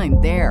to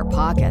line their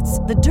pockets.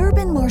 The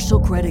Durbin-Marshall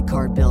credit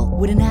card bill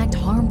would enact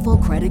harmful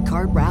credit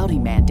card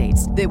routing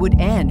mandates that would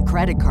end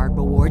credit card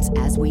rewards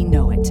as we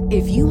know it.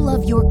 If you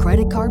love your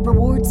credit card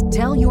rewards,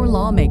 tell your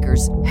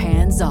lawmakers,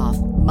 hands off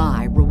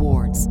my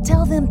rewards.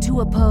 Tell them to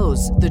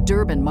oppose the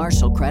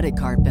Durbin-Marshall credit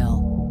card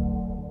bill.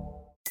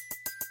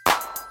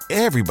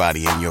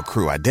 Everybody in your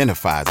crew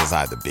identifies as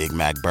either Big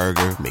Mac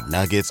Burger,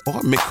 McNuggets, or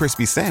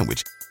McCrispy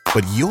Sandwich.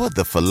 But you're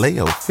the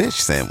Filet-O-Fish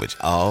Sandwich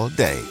all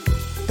day.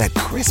 That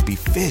crispy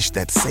fish,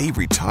 that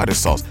savory tartar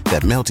sauce,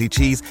 that melty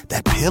cheese,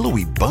 that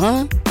pillowy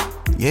bun.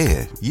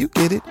 Yeah, you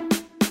get it.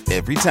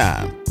 Every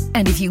time.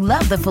 And if you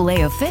love the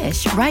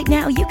Filet-O-Fish, right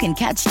now you can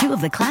catch 2 of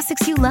the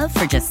classics you love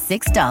for just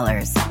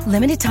 $6.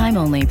 Limited time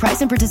only.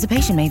 Price and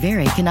participation may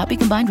vary. Cannot be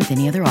combined with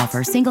any other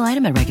offer. Single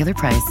item at regular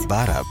price.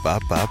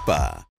 Ba-da-ba-ba-ba.